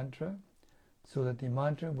chanted the mantra so that the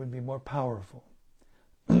mantra would be more powerful,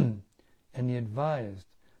 and he advised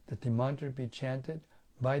that the mantra be chanted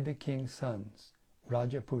by the king's sons,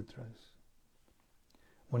 Rajaputras.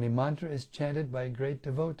 When a mantra is chanted by a great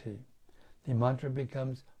devotee, the mantra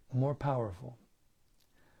becomes more powerful.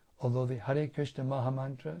 Although the Hare Krishna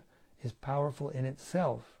Mahamantra is powerful in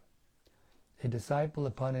itself, a disciple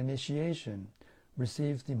upon initiation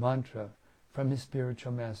receives the mantra from his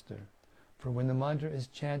spiritual master. For when the mantra is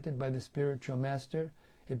chanted by the spiritual master,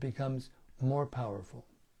 it becomes more powerful.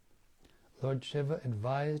 Lord Shiva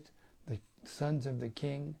advised the sons of the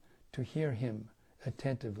king to hear him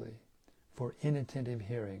attentively, for inattentive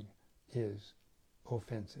hearing is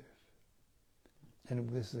offensive. And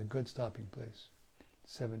this is a good stopping place.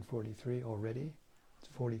 7:43 already. It's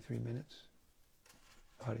 43 minutes.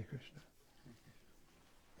 Hare Krishna.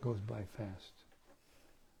 Goes by fast.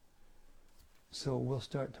 So we'll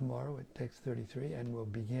start tomorrow at text 33 and we'll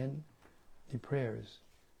begin the prayers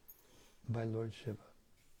by Lord Shiva.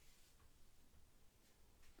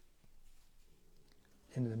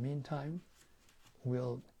 In the meantime,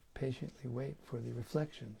 we'll patiently wait for the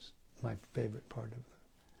reflections, my favorite part of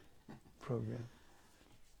the program,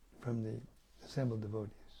 from the assembled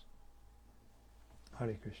devotees.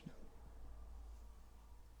 Hare Krishna.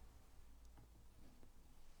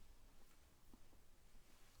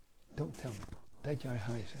 Don't tell me. Thank you.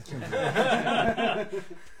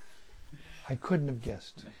 I couldn't have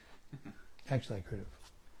guessed. Actually, I could have.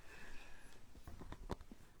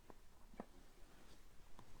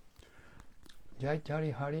 Jai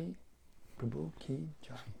Jari Hari Prabhu Ki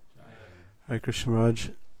Jai. Hare Krishna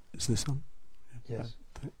Raj, is this on? Yes.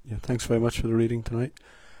 Yeah, thanks very much for the reading tonight.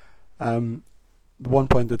 The one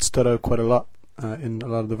point that stood out quite a lot in a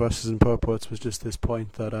lot of the verses and purports was just this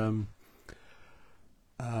point that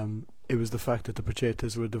it was the fact that the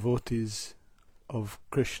Prachetas were devotees of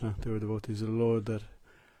Krishna, they were devotees of the Lord, that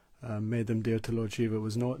made them dear to Lord Shiva. It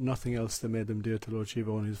was nothing else that made them dear to Lord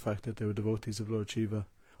Shiva, only the fact that they were devotees of Lord Shiva,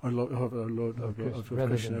 or Lord of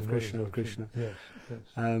Krishna. Yes, yes.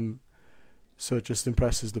 So it just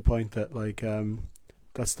impresses the point that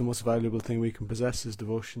that's the most valuable thing we can possess is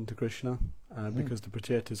devotion to Krishna, because the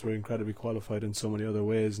Prachetas were incredibly qualified in so many other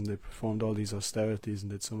ways, and they performed all these austerities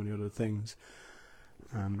and did so many other things.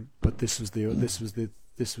 But this was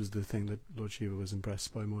the thing that Lord Shiva was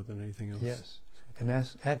impressed by more than anything else. Yes, and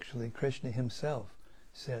that's actually Krishna himself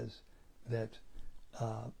says that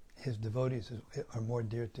his devotees are more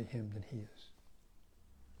dear to him than he is.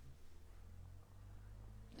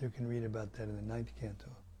 You can read about that in the 9th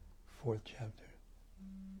canto, 4th chapter.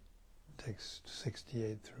 Text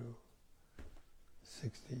 68 through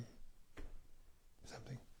 60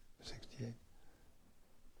 something, 68.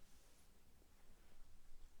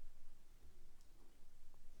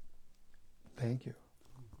 Thank you,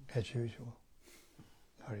 as usual.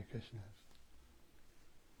 Hare Krishna.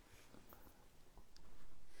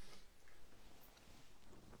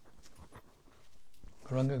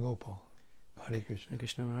 Ranga Gopal. Hare Krishna. Hare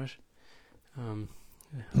Krishna Maharaj.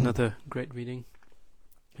 Another great reading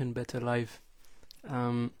and better life.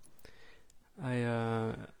 I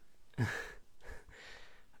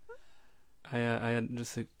had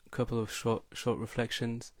just a couple of short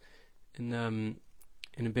reflections. In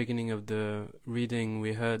the beginning of the reading,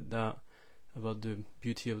 we heard that about the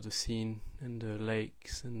beauty of the scene and the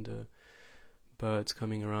lakes and the birds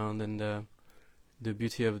coming around, and the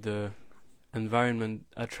beauty of the environment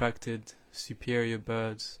attracted superior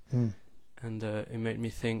birds, and it made me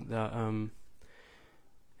think that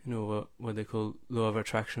what they call law of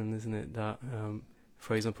attraction, isn't it? That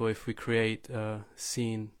for example, if we create a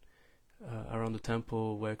scene around the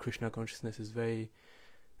temple where Krishna consciousness is very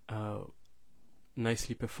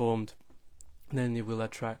nicely performed, then it will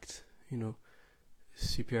attract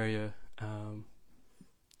superior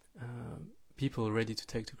people ready to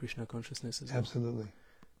take to Krishna consciousness as well. Absolutely.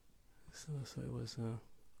 So it was.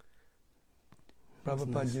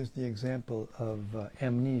 Prabhupada nice. used the example of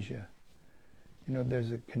amnesia.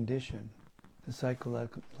 There's a condition, a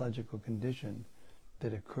psychological condition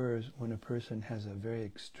that occurs when a person has a very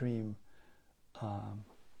extreme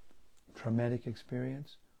traumatic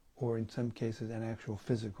experience, or in some cases an actual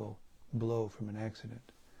physical blow from an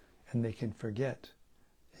accident. And they can forget.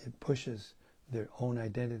 It pushes their own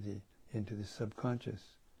identity into the subconscious,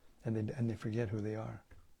 and they forget who they are.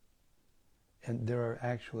 And there are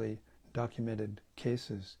actually documented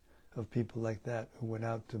cases of people like that who went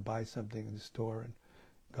out to buy something in the store and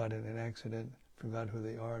got in an accident, forgot who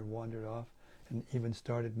they are and wandered off, and even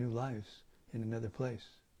started new lives in another place.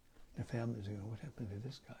 Their families go, what happened to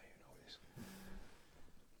this guy?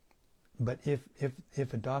 But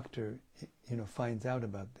if a doctor, finds out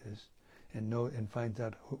about this and finds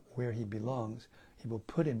out where he belongs, he will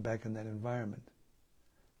put him back in that environment.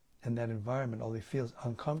 And that environment, although he feels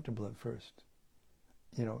uncomfortable at first,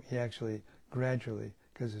 he actually gradually,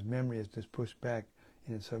 because his memory is just pushed back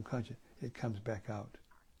in his subconscious, it comes back out.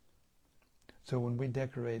 So when we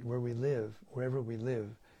decorate where we live, wherever we live,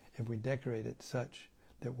 if we decorate it such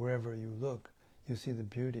that wherever you look, you see the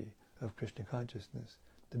beauty of Krishna consciousness,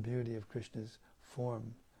 the beauty of Krishna's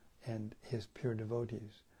form and his pure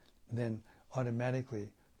devotees, then automatically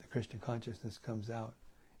the Krishna consciousness comes out.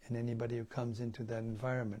 And anybody who comes into that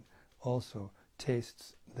environment also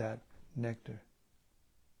tastes that nectar.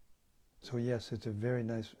 So yes, it's a very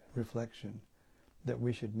nice reflection that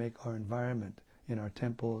we should make our environment in our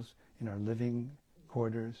temples, in our living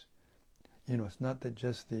quarters. It's not that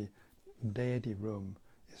just the deity room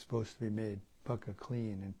is supposed to be made pukka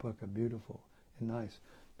clean and pukka beautiful and nice.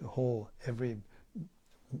 Every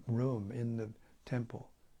room in the temple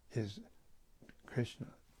is Krishna,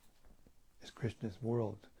 is Krishna's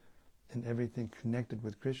world. And everything connected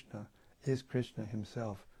with Krishna is Krishna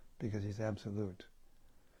himself, because he's absolute.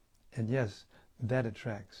 And yes, that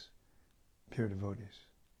attracts pure devotees.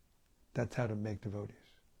 That's how to make devotees.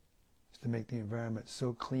 Is to make the environment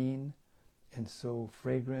so clean and so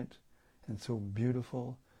fragrant and so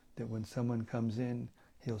beautiful that when someone comes in,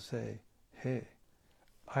 he'll say, hey,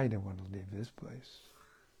 I don't want to leave this place.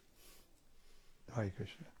 Hare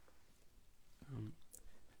Krishna.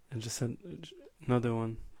 And just another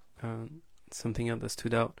one, something else that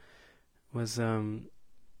stood out was when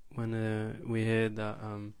we heard that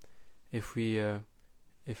if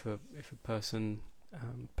a person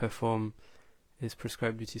perform his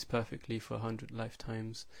prescribed duties perfectly for 100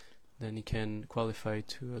 lifetimes, then he can qualify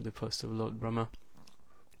to the post of Lord Brahma.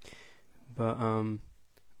 But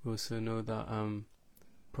we also know that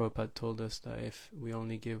Prabhupada told us that if we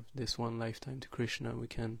only give this one lifetime to Krishna, we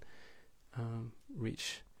can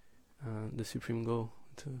reach the supreme goal,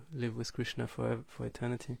 to live with Krishna forever, for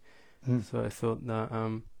eternity. So I thought that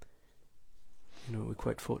we're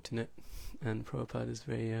quite fortunate, and Prabhupada is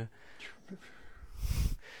very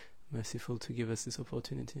merciful to give us this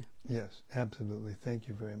opportunity. Yes, absolutely. Thank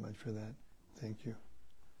you very much for that. Thank you.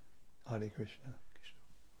 Hare Krishna.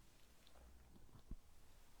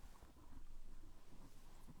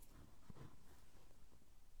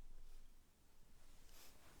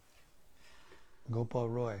 Gopal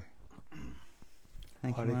Roy.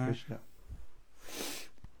 Thank you, Hare Maharaj. Krishna.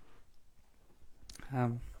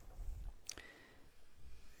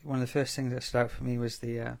 One of the first things that stood out for me was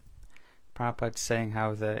the Prabhupada saying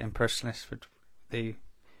how the impersonalists they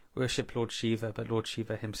worship Lord Shiva, but Lord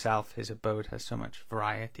Shiva himself, his abode, has so much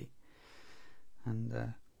variety.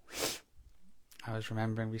 And I was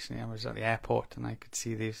remembering recently I was at the airport and I could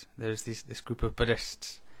see this group of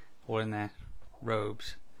Buddhists all in their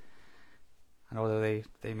robes. And although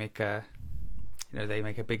they make a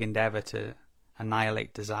big endeavour to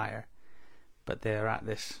annihilate desire, but they're at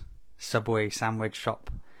this Subway sandwich shop,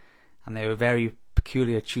 and they were very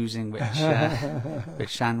peculiar choosing which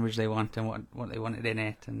sandwich they want and what they wanted in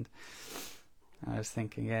it. And I was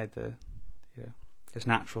thinking, it's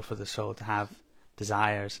natural for the soul to have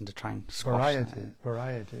desires and to try and squash that.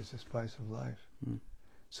 Variety is the spice of life.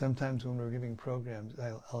 Sometimes when we're giving programs,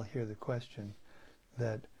 I'll hear the question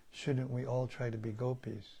that shouldn't we all try to be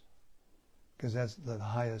gopis? Because that's the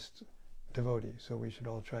highest devotee, so we should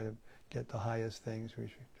all try to get the highest things.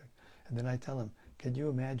 And then I tell them, can you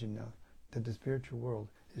imagine now that the spiritual world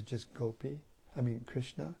is just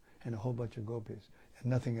Krishna and a whole bunch of gopis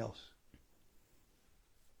and nothing else?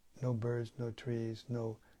 No birds, no trees,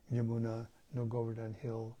 no Yamuna, no Govardhan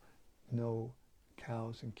Hill, no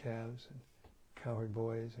cows and calves and cowherd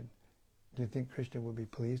boys. And do you think Krishna would be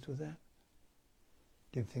pleased with that?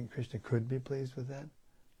 Do you think Krishna could be pleased with that?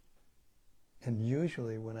 And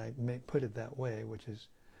usually when I put it that way, which is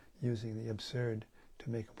using the absurd to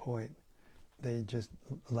make a point, they just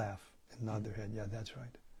laugh and nod their head. Yeah, that's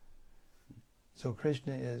right. So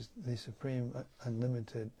Krishna is the supreme,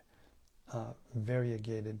 unlimited,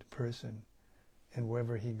 variegated person. And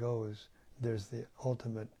wherever he goes, there's the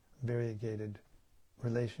ultimate variegated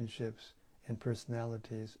relationships and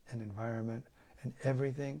personalities and environment and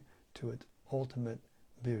everything to its ultimate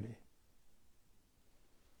beauty.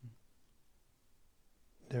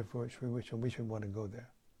 Therefore, we should want to go there.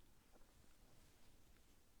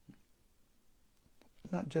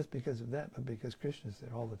 Not just because of that, but because Krishna is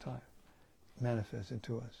there all the time, manifested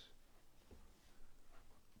to us.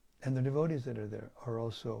 And the devotees that are there are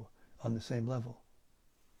also on the same level.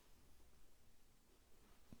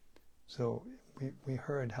 So we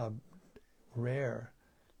heard how rare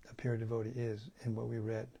a pure devotee is in what we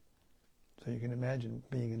read. So you can imagine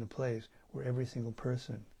being in a place where every single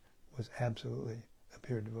person was absolutely a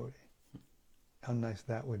pure devotee. How nice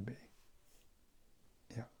that would be.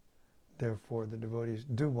 Yeah. Therefore, the devotees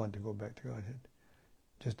do want to go back to Godhead,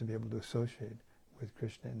 just to be able to associate with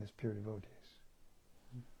Krishna and his pure devotees.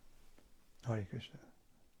 Hare Krishna.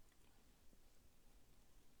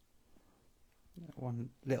 One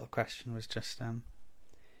little question was just, I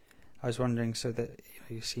was wondering, so that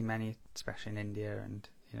you see many, especially in India, and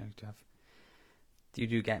you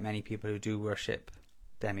do get many people who do worship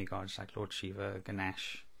demigods like Lord Shiva,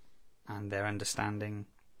 Ganesh, and their understanding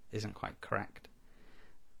isn't quite correct.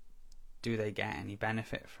 Do they get any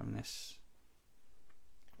benefit from this?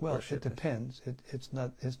 Well, worship? It depends. It's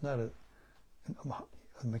not a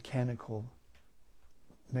mechanical,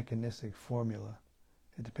 mechanistic formula.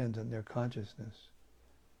 It depends on their consciousness.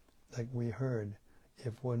 Like we heard,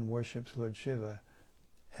 if one worships Lord Shiva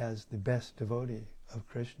as the best devotee of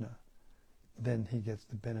Krishna, then he gets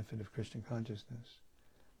the benefit of Krishna consciousness.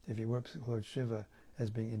 If he worships Lord Shiva as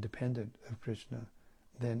being independent of Krishna,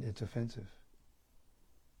 then it's offensive.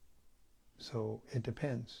 So it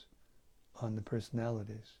depends on the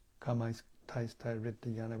personalities. Kamais tais tai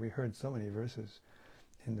rityana. We heard so many verses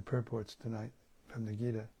in the purports tonight from the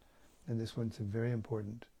Gita, and this one's very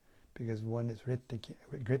important because one is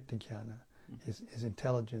rityana. His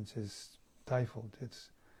intelligence is stifled. It's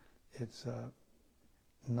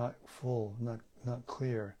not full, not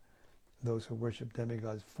clear. Those who worship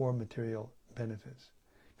demigods for material benefits,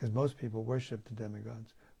 because most people worship the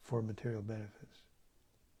demigods for material benefits,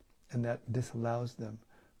 and that disallows them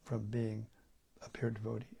from being a pure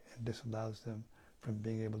devotee and disallows them from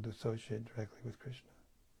being able to associate directly with Krishna.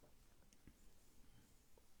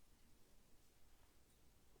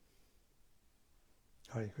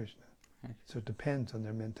 Hare Krishna. So it depends on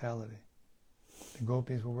their mentality. The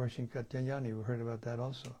gopis were worshiping Katyayani. We heard about that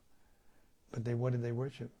also. But what did they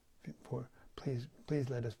worship for? Please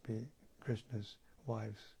let us be Krishna's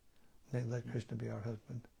wives. Let Krishna be our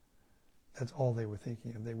husband. That's all they were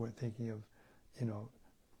thinking of. They weren't thinking of,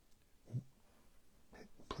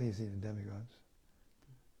 pleasing the demigods.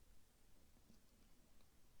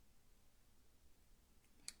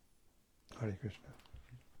 Hare Krishna.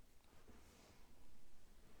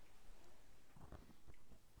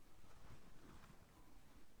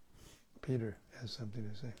 Peter has something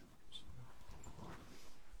to say.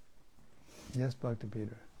 Yes, Bhakta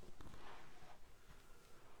Peter.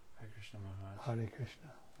 Hare Krishna Maharaj. Hare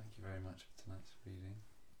Krishna. Thank you very much for tonight's reading.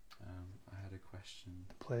 I had a question.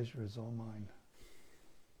 The pleasure is all mine.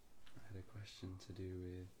 I had a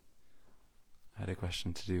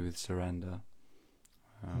question to do with surrender,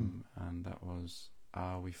 and that was: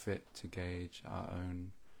 are we fit to gauge our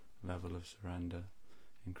own level of surrender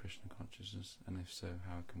in Krishna consciousness? And if so,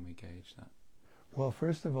 how can we gauge that? Well,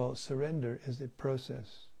 first of all, surrender is a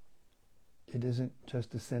process. It isn't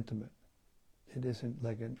just a sentiment. It isn't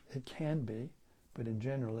it can be, but in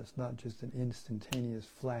general it's not just an instantaneous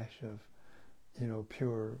flash of,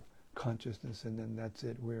 pure consciousness and then that's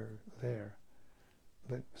it, we're there.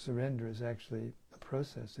 But surrender is actually a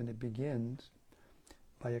process, and it begins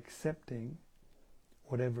by accepting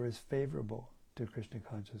whatever is favorable to Krishna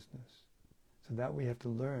consciousness. So that we have to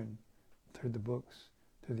learn through the books,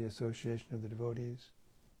 through the association of the devotees.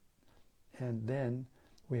 And then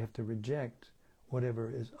we have to reject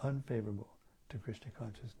whatever is unfavorable to Krishna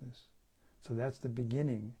consciousness. So that's the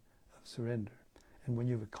beginning of surrender. And when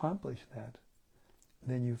you've accomplished that,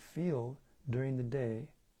 then you feel during the day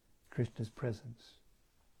Krishna's presence.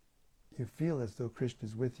 You feel as though Krishna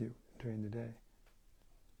is with you during the day.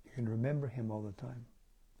 You can remember him all the time.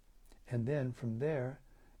 And then from there,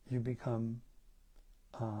 you become,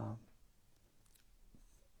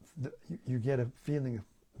 you get a feeling of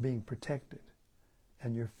being protected,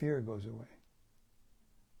 and your fear goes away.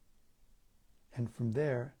 And from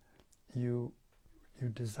there, you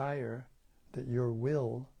desire that your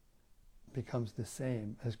will becomes the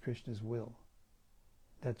same as Krishna's will.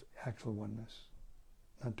 That's actual oneness.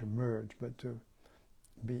 Not to merge, but to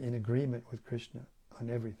be in agreement with Krishna on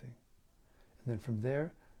everything. And then from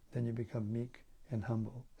there, then you become meek and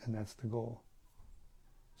humble, and that's the goal.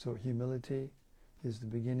 So humility is the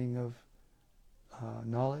beginning of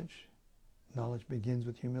knowledge. Knowledge begins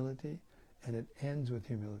with humility, and it ends with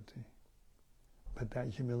humility. But that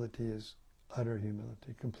humility is utter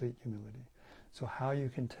humility, complete humility. So how you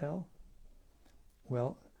can tell?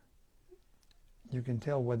 Well, you can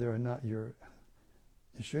tell whether or not you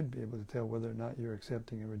should be able to tell whether or not you're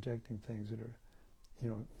accepting and rejecting things that are,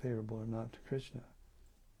 favorable or not to Krishna.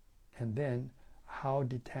 And then how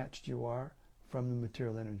detached you are from the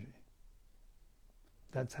material energy.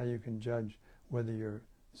 That's how you can judge whether you're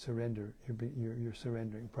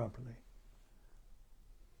surrendering properly.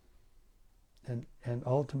 And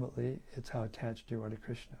ultimately, it's how attached you are to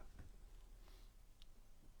Krishna.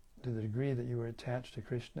 To the degree that you are attached to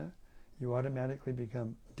Krishna, you automatically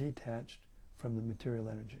become detached from the material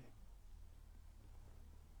energy.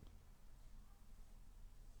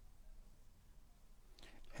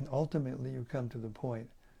 And ultimately you come to the point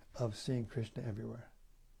of seeing Krishna everywhere.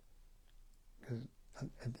 Because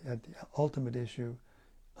at the ultimate issue,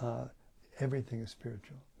 everything is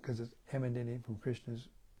spiritual, because it's emanating from Krishna's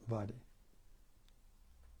body.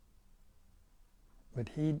 But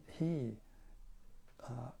he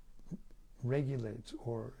regulates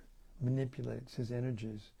or manipulates his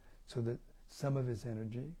energies so that some of his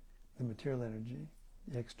energy, the material energy,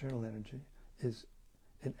 the external energy,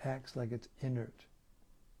 it acts like it's inert.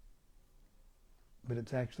 But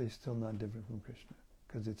it's actually still not different from Krishna,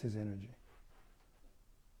 because it's his energy.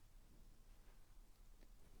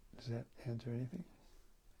 Does that answer anything?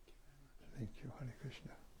 Thank you, Hare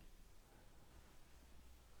Krishna.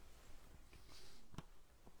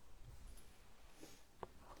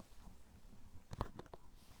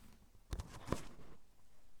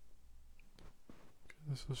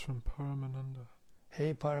 This is from Paramananda.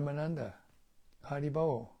 Hey Paramananda,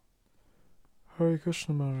 Haribol. Hare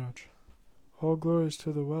Krishna Maharaj. All glories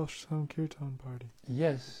to the Welsh Sankirtan party.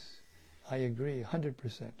 Yes, I agree, 100%.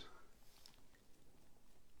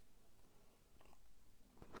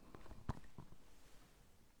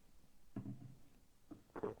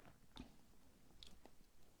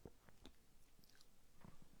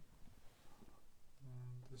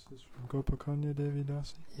 This is from Gopakanya Devi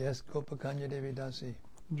Dasi. Yes, Gopakanya Devi Dasi.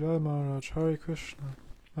 Jai Maharaj, Hare Krishna.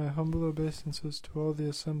 My humble obeisances to all the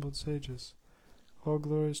assembled sages. All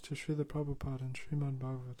glories to Srila Prabhupada and Srimad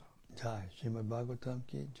Bhagavatam. Jai, Srimad Bhagavatam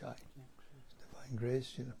ki Jai. Divine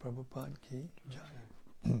Grace, Srila Prabhupada ki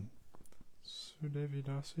Jai. Sudevi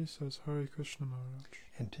Dasi says Hare Krishna Maharaj.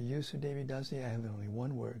 And to you, Sudevi Dasi, I have only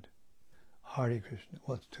one word. Hare Krishna.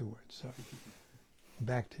 Well, it's two words, sorry.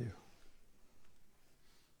 Back to you.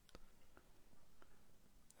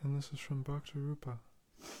 And this is from Bhakti Rupa.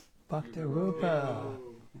 Bhakti Rupa,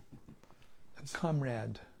 a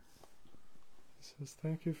comrade. He says,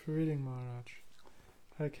 thank you for reading, Maharaj.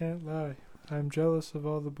 I can't lie. I am jealous of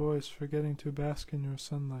all the boys for getting to bask in your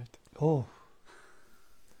sunlight. Oh,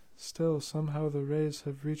 Still, somehow the rays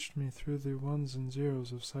have reached me through the ones and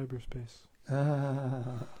zeros of cyberspace.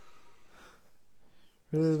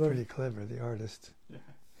 Really it's pretty clever, the artist.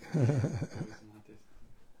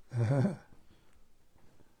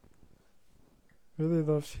 Really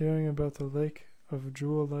loved hearing about the lake of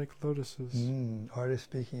jewel-like lotuses. Artist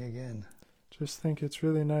speaking again. Just think it's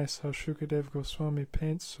really nice how Shukadev Goswami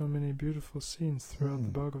paints so many beautiful scenes throughout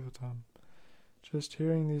the Bhagavatam. Just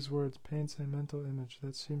hearing these words paints a mental image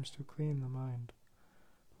that seems to clean the mind.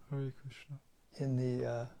 Hare Krishna. In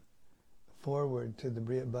the foreword to the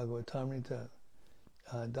Brihad Bhagavatamrita,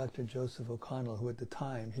 Dr. Joseph O'Connell, who at the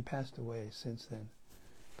time, he passed away since then,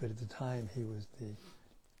 but at the time he was the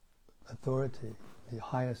authority, the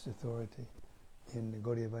highest authority in the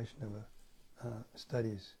Gaudiya Vaishnava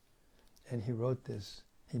studies. And he wrote this,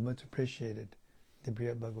 he much appreciated the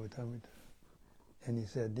Brihad Bhagavatamrita. And he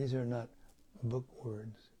said, these are not book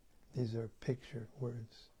words, these are picture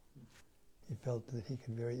words. He felt that he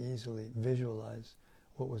could very easily visualize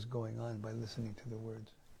what was going on by listening to the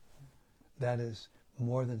words. That is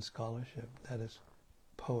more than scholarship, that is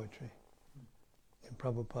poetry. And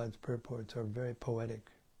Prabhupada's purports are very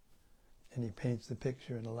poetic. And he paints the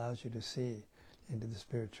picture and allows you to see into the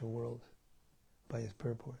spiritual world by his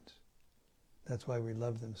purports. That's why we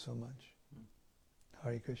love them so much.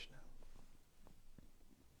 Hare Krishna.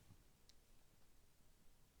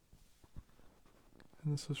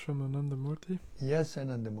 And this is from Anandamurti. Yes,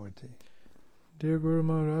 Anandamurti. Dear Guru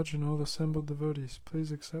Maharaj and all assembled devotees,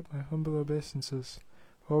 please accept my humble obeisances.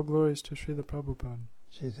 All glories to Srila Prabhupada.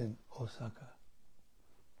 She's in Osaka,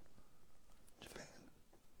 Japan.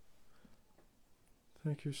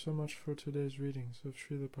 Thank you so much for today's readings of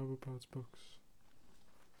Srila Prabhupada's books.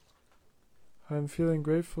 I am feeling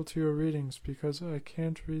grateful to your readings because I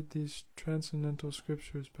can't read these transcendental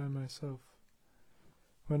scriptures by myself.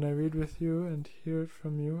 When I read with you and hear it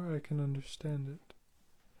from you, I can understand it.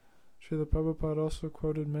 Srila Prabhupada also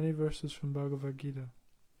quoted many verses from Bhagavad Gita.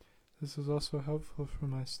 This is also helpful for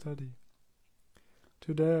my study.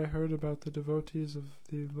 Today I heard about the devotees of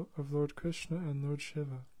Lord Krishna and Lord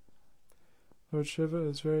Shiva. Lord Shiva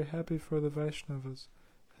is very happy for the Vaishnavas,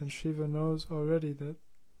 and Shiva knows already that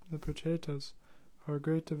the Prachetas are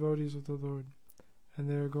great devotees of the Lord, and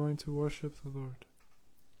they are going to worship the Lord.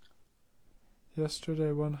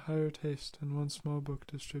 Yesterday one higher taste and one small book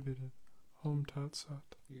distributed. Om Tat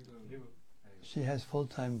Sat. She has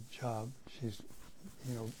full-time job. She's,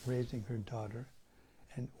 raising her daughter,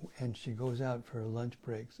 and she goes out for her lunch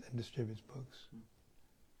breaks and distributes books,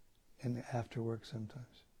 and after work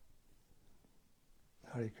sometimes.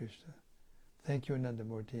 Hare Krishna. Thank you,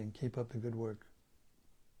 Anandamurti, and keep up the good work.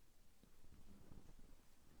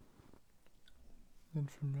 And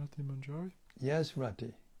from Rati Manjari. Yes,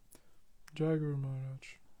 Rati. Jai Guru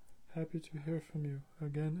Maharaj. Happy to hear from you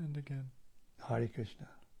again and again. Hare Krishna.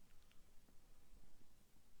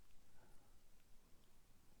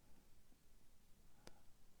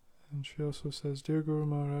 And she also says, Dear Guru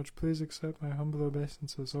Maharaj, please accept my humble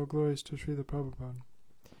obeisances. All glories to Srila Prabhupada.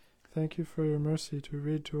 Thank you for your mercy to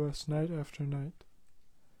read to us night after night.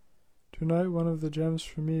 Tonight one of the gems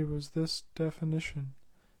for me was this definition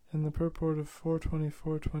in the purport of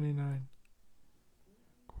 424.29.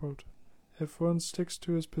 Quote, if one sticks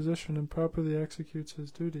to his position and properly executes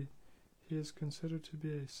his duty, he is considered to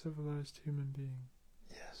be a civilized human being.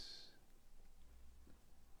 Yes.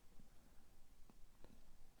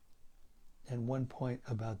 And one point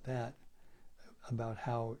about that, about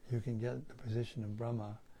how you can get the position of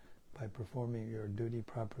Brahma by performing your duty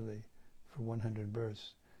properly for 100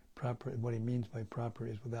 births. Proper, what he means by proper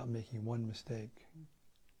is without making one mistake.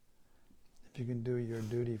 If you can do your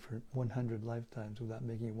duty for 100 lifetimes without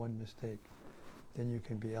making one mistake, then you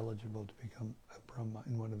can be eligible to become a Brahma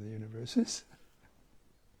in one of the universes.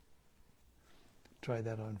 Try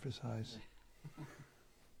that on for size.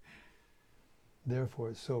 Therefore,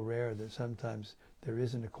 it's so rare that sometimes there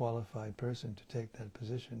isn't a qualified person to take that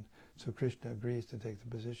position, so Krishna agrees to take the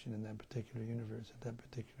position in that particular universe at that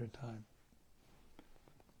particular time.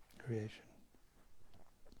 Creation.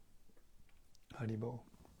 Haribo.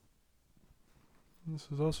 This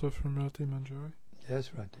is also from Rati Manjari.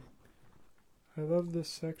 Yes, Rati. I love this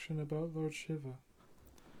section about Lord Shiva.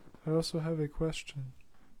 I also have a question.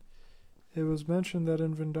 It was mentioned that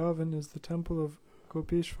in Vrindavan is the temple of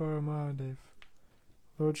Gopishvara Mahadev,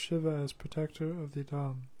 Lord Shiva as protector of the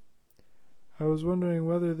Dham. I was wondering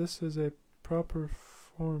whether this is a proper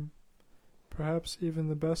form, perhaps even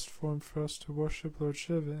the best form for us to worship Lord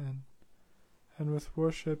Shiva in. And with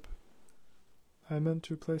worship, I meant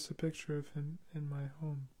to place a picture of him in my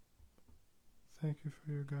home. Thank you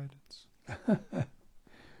for your guidance.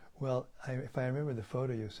 Well, if I remember the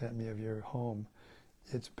photo you sent me of your home,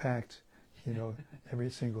 it's packed, every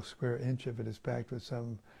single square inch of it is packed with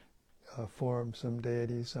some form, some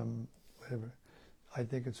deity, some whatever. I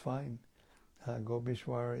think it's fine.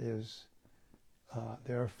 Gopishwara is,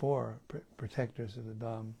 there are 4 protectors of the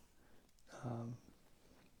Dham.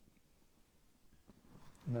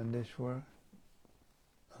 Nandeshwara,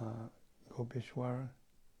 Gopishwara,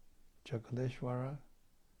 Chakadeshwara,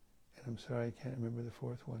 and I'm sorry I can't remember the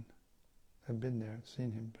 4th one. I've been there,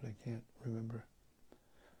 seen him, but I can't remember.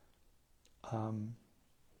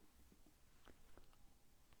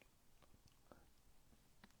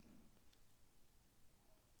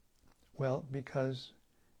 Well, because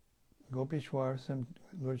Gopishwar,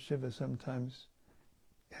 Lord Shiva sometimes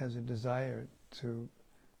has a desire to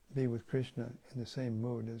be with Krishna in the same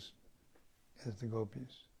mood as the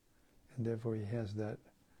gopis, and therefore he has that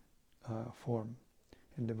form,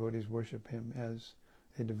 and devotees worship him as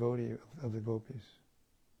a devotee of the gopis.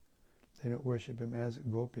 They don't worship him as a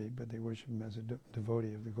gopi, but they worship him as a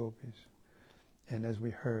devotee of the gopis. And as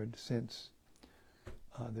we heard, since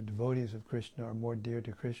the devotees of Krishna are more dear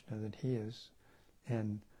to Krishna than he is,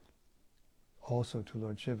 and also to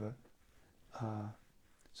Lord Shiva,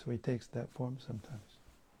 so he takes that form sometimes.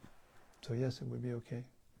 So yes, it would be okay.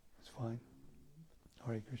 It's fine.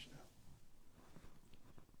 Hare Krishna.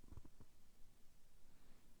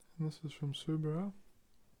 And this is from Subbarao.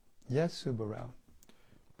 Yes, Subbarao.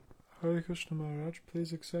 Hare Krishna Maharaj,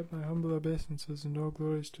 please accept my humble obeisances and all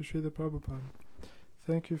glories to Srila Prabhupada.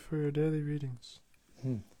 Thank you for your daily readings.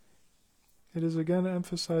 It is again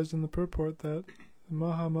emphasized in the purport that the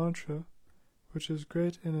Maha Mantra, which is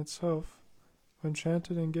great in itself, when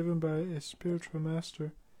chanted and given by a spiritual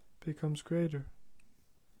master, becomes greater.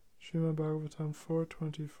 Srimad Bhagavatam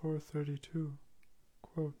 4.24.32.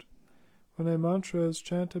 Quote, when a mantra is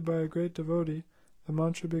chanted by a great devotee, the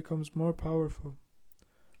mantra becomes more powerful.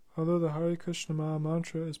 Although the Hare Krishna Maha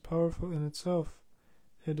Mantra is powerful in itself,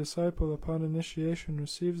 a disciple upon initiation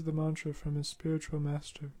receives the mantra from his spiritual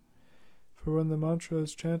master. For when the mantra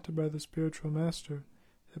is chanted by the spiritual master,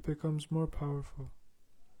 it becomes more powerful.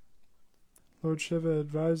 Lord Shiva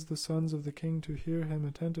advised the sons of the king to hear him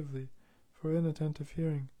attentively, for inattentive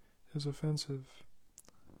hearing is offensive.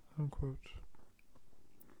 Unquote.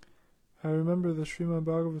 I remember the Srimad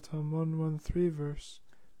Bhagavatam 113 verse,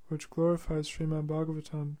 which glorifies Srimad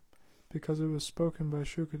Bhagavatam because it was spoken by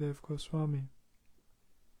Shukadev Goswami.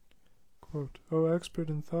 Quote, O expert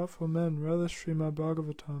and thoughtful men, relish Srimad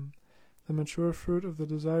Bhagavatam, the mature fruit of the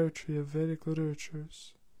desire tree of Vedic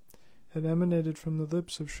literatures. It emanated from the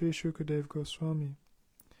lips of Sri Shukadev Goswami.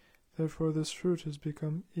 Therefore this fruit has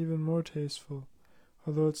become even more tasteful,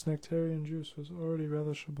 although its nectarian juice was already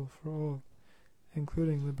relishable for all,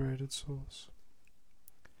 including liberated souls.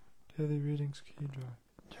 Daily readings, Ki Jai.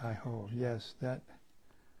 Jai Ho. Yes, that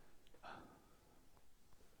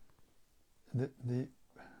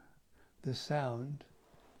the sound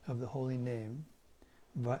of the holy name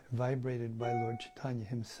vibrated by Lord Chaitanya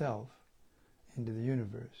himself into the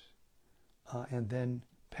universe, and then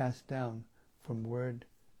passed down from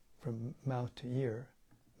mouth to ear,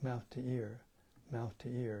 mouth to ear, mouth to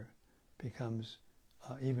ear, becomes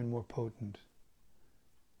even more potent.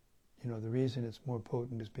 You know, the reason it's more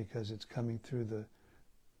potent is because it's coming through the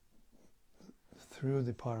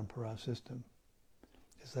parampara system.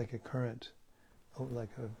 It's like a current, like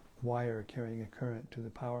a wire carrying a current to the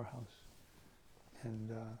powerhouse.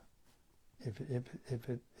 And if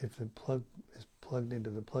the plug is plugged into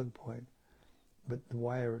the plug point, but the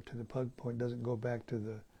wire to the plug point doesn't go back to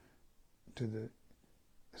the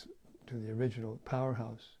original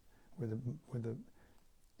powerhouse where the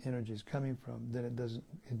energy is coming from, then it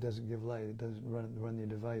doesn't give light. It doesn't run the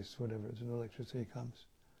device, whatever. So no electricity comes.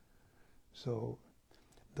 So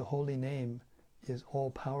the holy name is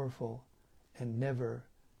all powerful and never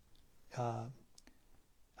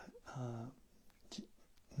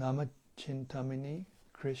Nama Chintamani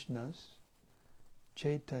Krishnas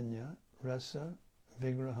Chaitanya Rasa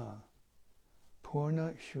Vigraha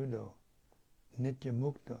Purna Shuddho Nitya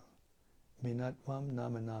Mukta Minatvam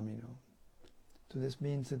Namanamino. So this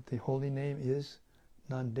means that the holy name is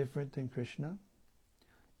non-different than Krishna,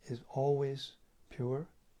 is always pure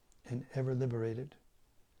and ever liberated,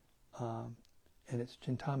 and it's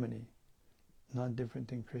Chintamani, non-different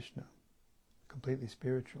than Krishna, completely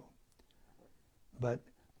spiritual. But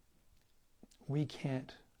we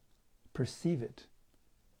can't perceive it.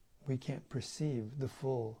 We can't perceive the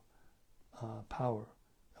full power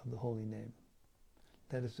of the holy name.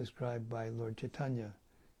 That is described by Lord Chaitanya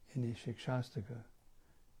in the Shikshastaka.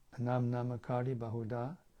 Nam namakari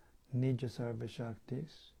bahuda nija sarva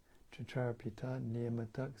shaktis chacharpita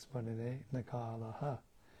niyamatak smarane nakalaha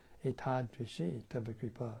etadrishi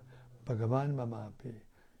tabakripa bhagavan mamapi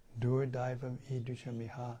durdaivam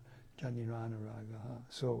idushamiha janiranaragaha.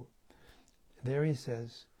 So there he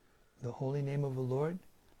says, the holy name of the Lord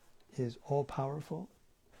is all-powerful,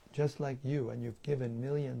 just like you, and you've given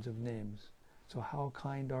millions of names. So how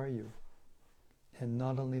kind are you? And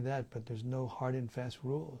not only that, but there's no hard and fast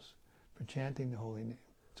rules for chanting the holy name.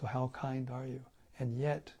 So how kind are you? And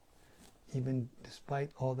yet, even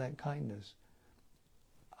despite all that kindness,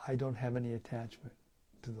 I don't have any attachment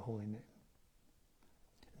to the holy name.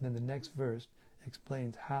 And then the next verse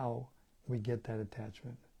explains how we get that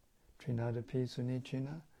attachment. Trinadapi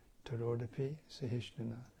sunichina, tarodapi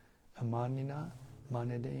sahishnana, amanina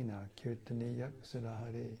manadena kirtaniyak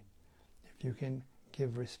sadahare. If you can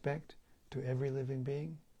give respect to every living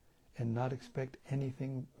being and not expect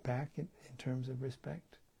anything back in terms of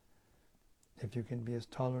respect, if you can be as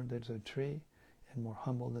tolerant as a tree and more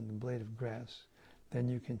humble than the blade of grass, then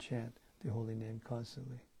you can chant the holy name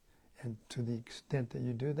constantly. And to the extent that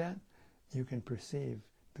you do that, you can perceive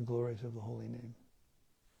the glories of the holy name.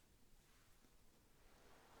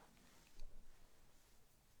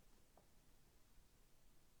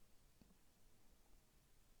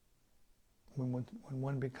 When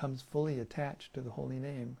one becomes fully attached to the holy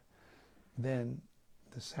name, then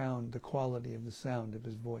the sound, the quality of the sound of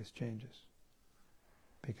his voice changes.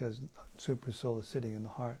 Because Super Soul is sitting in the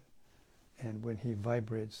heart, and when he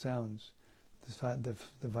vibrates sounds, the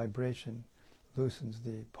vibration loosens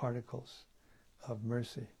the particles of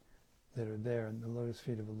mercy that are there in the lotus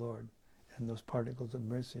feet of the Lord. And those particles of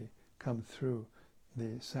mercy come through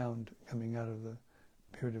the sound coming out of the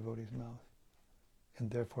pure devotee's mouth, and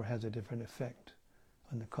therefore has a different effect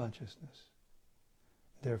on the consciousness.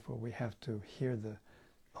 Therefore we have to hear the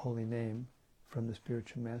holy name from the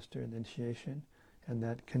spiritual master in initiation, and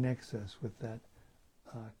that connects us with that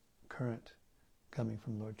current coming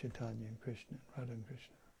from Lord Chaitanya and Krishna, Radha and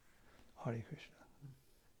Krishna. Hare Krishna.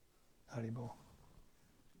 Haribol.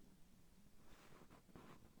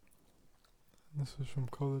 This is from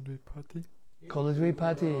Koladvipati.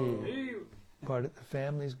 Koladvipati. Part of the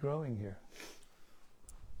family is growing here.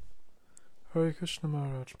 Hare Krishna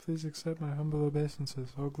Maharaj, please accept my humble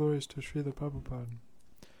obeisances. All glories to Srila Prabhupada.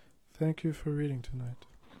 Thank you for reading tonight.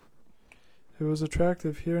 It was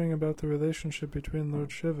attractive hearing about the relationship between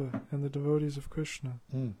Lord Shiva and the devotees of Krishna.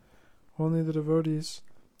 Only the devotees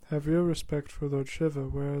have real respect for Lord Shiva,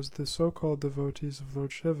 whereas the so-called devotees of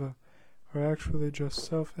Lord Shiva are actually just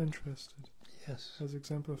self-interested. Yes. As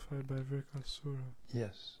exemplified by Vrikasura.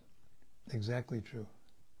 Yes. Exactly true.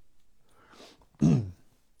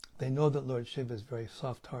 They know that Lord Shiva is very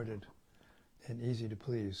soft-hearted and easy to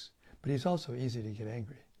please, but he's also easy to get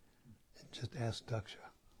angry. Just ask Daksha.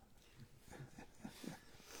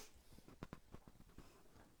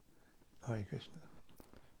 Hare Krishna.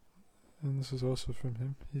 And this is also from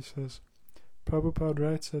him. He says, Prabhupada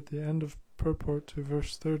writes at the end of purport to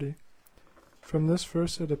verse 30, from this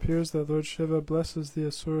verse it appears that Lord Shiva blesses the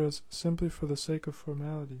Asuras simply for the sake of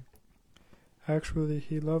formality. Actually,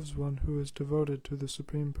 he loves one who is devoted to the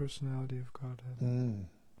Supreme Personality of Godhead.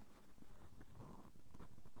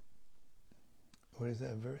 What is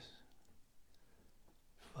that verse?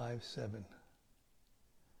 5:7.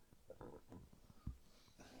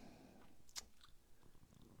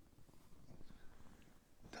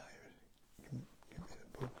 Give me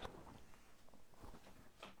the book.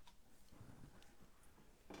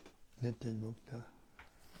 Nitya Mukta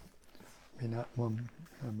Vinatvam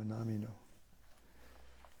Manamino.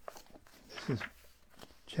 This is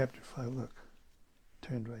chapter 5, look.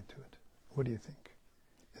 Turned right to it. What do you think?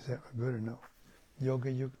 Is that good or no? Yoga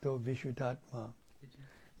Yukto Vishuddhatma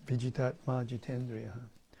Vijitatma Jitendriya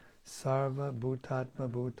Sarva Bhutatma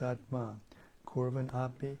Bhutatma Kurvan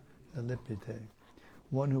Api Nalipite.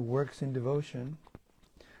 One who works in devotion,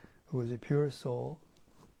 who is a pure soul,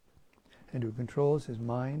 and who controls his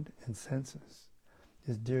mind and senses,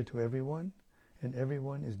 is dear to everyone, and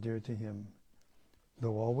everyone is dear to him.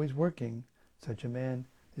 Though always working, such a man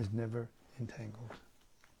is never entangled.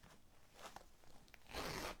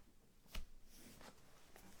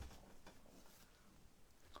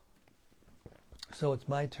 So it's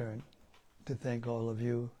my turn to thank all of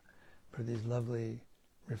you for these lovely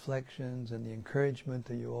reflections and the encouragement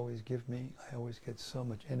that you always give me. I always get so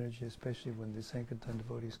much energy, especially when the Sankirtan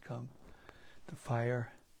devotees come. The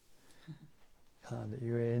fire that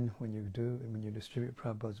you're in when you distribute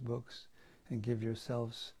Prabhupada's books and give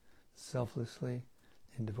yourselves selflessly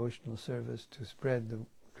in devotional service to spread the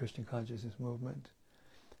Krishna consciousness movement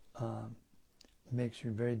makes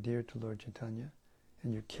you very dear to Lord Chaitanya,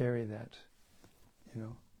 and you carry that,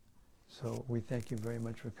 So we thank you very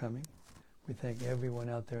much for coming. We thank everyone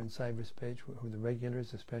out there in cyberspace, who the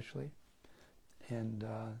regulars especially. And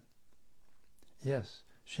yes,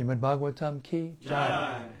 Srimad Bhagavatam ki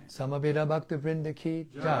jai, Samaveda Bhakta Vrinda ki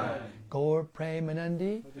jai, Gaur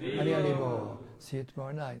Premanandi Hari Hari Bol. See you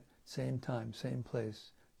tomorrow night, same time, same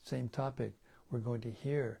place, same topic. We're going to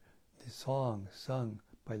hear the song sung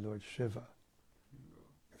by Lord Shiva.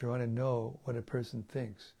 If you want to know what a person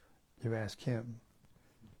thinks, you ask him.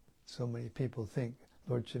 So many people think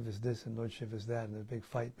Lord Shiva is this and Lord Shiva is that, and there's a big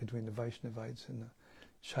fight between the Vaishnavites and the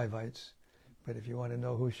Shaivites. But if you want to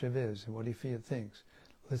know who Shiva is and what he thinks,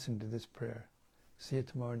 listen to this prayer. See you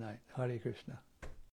tomorrow night. Hare Krishna.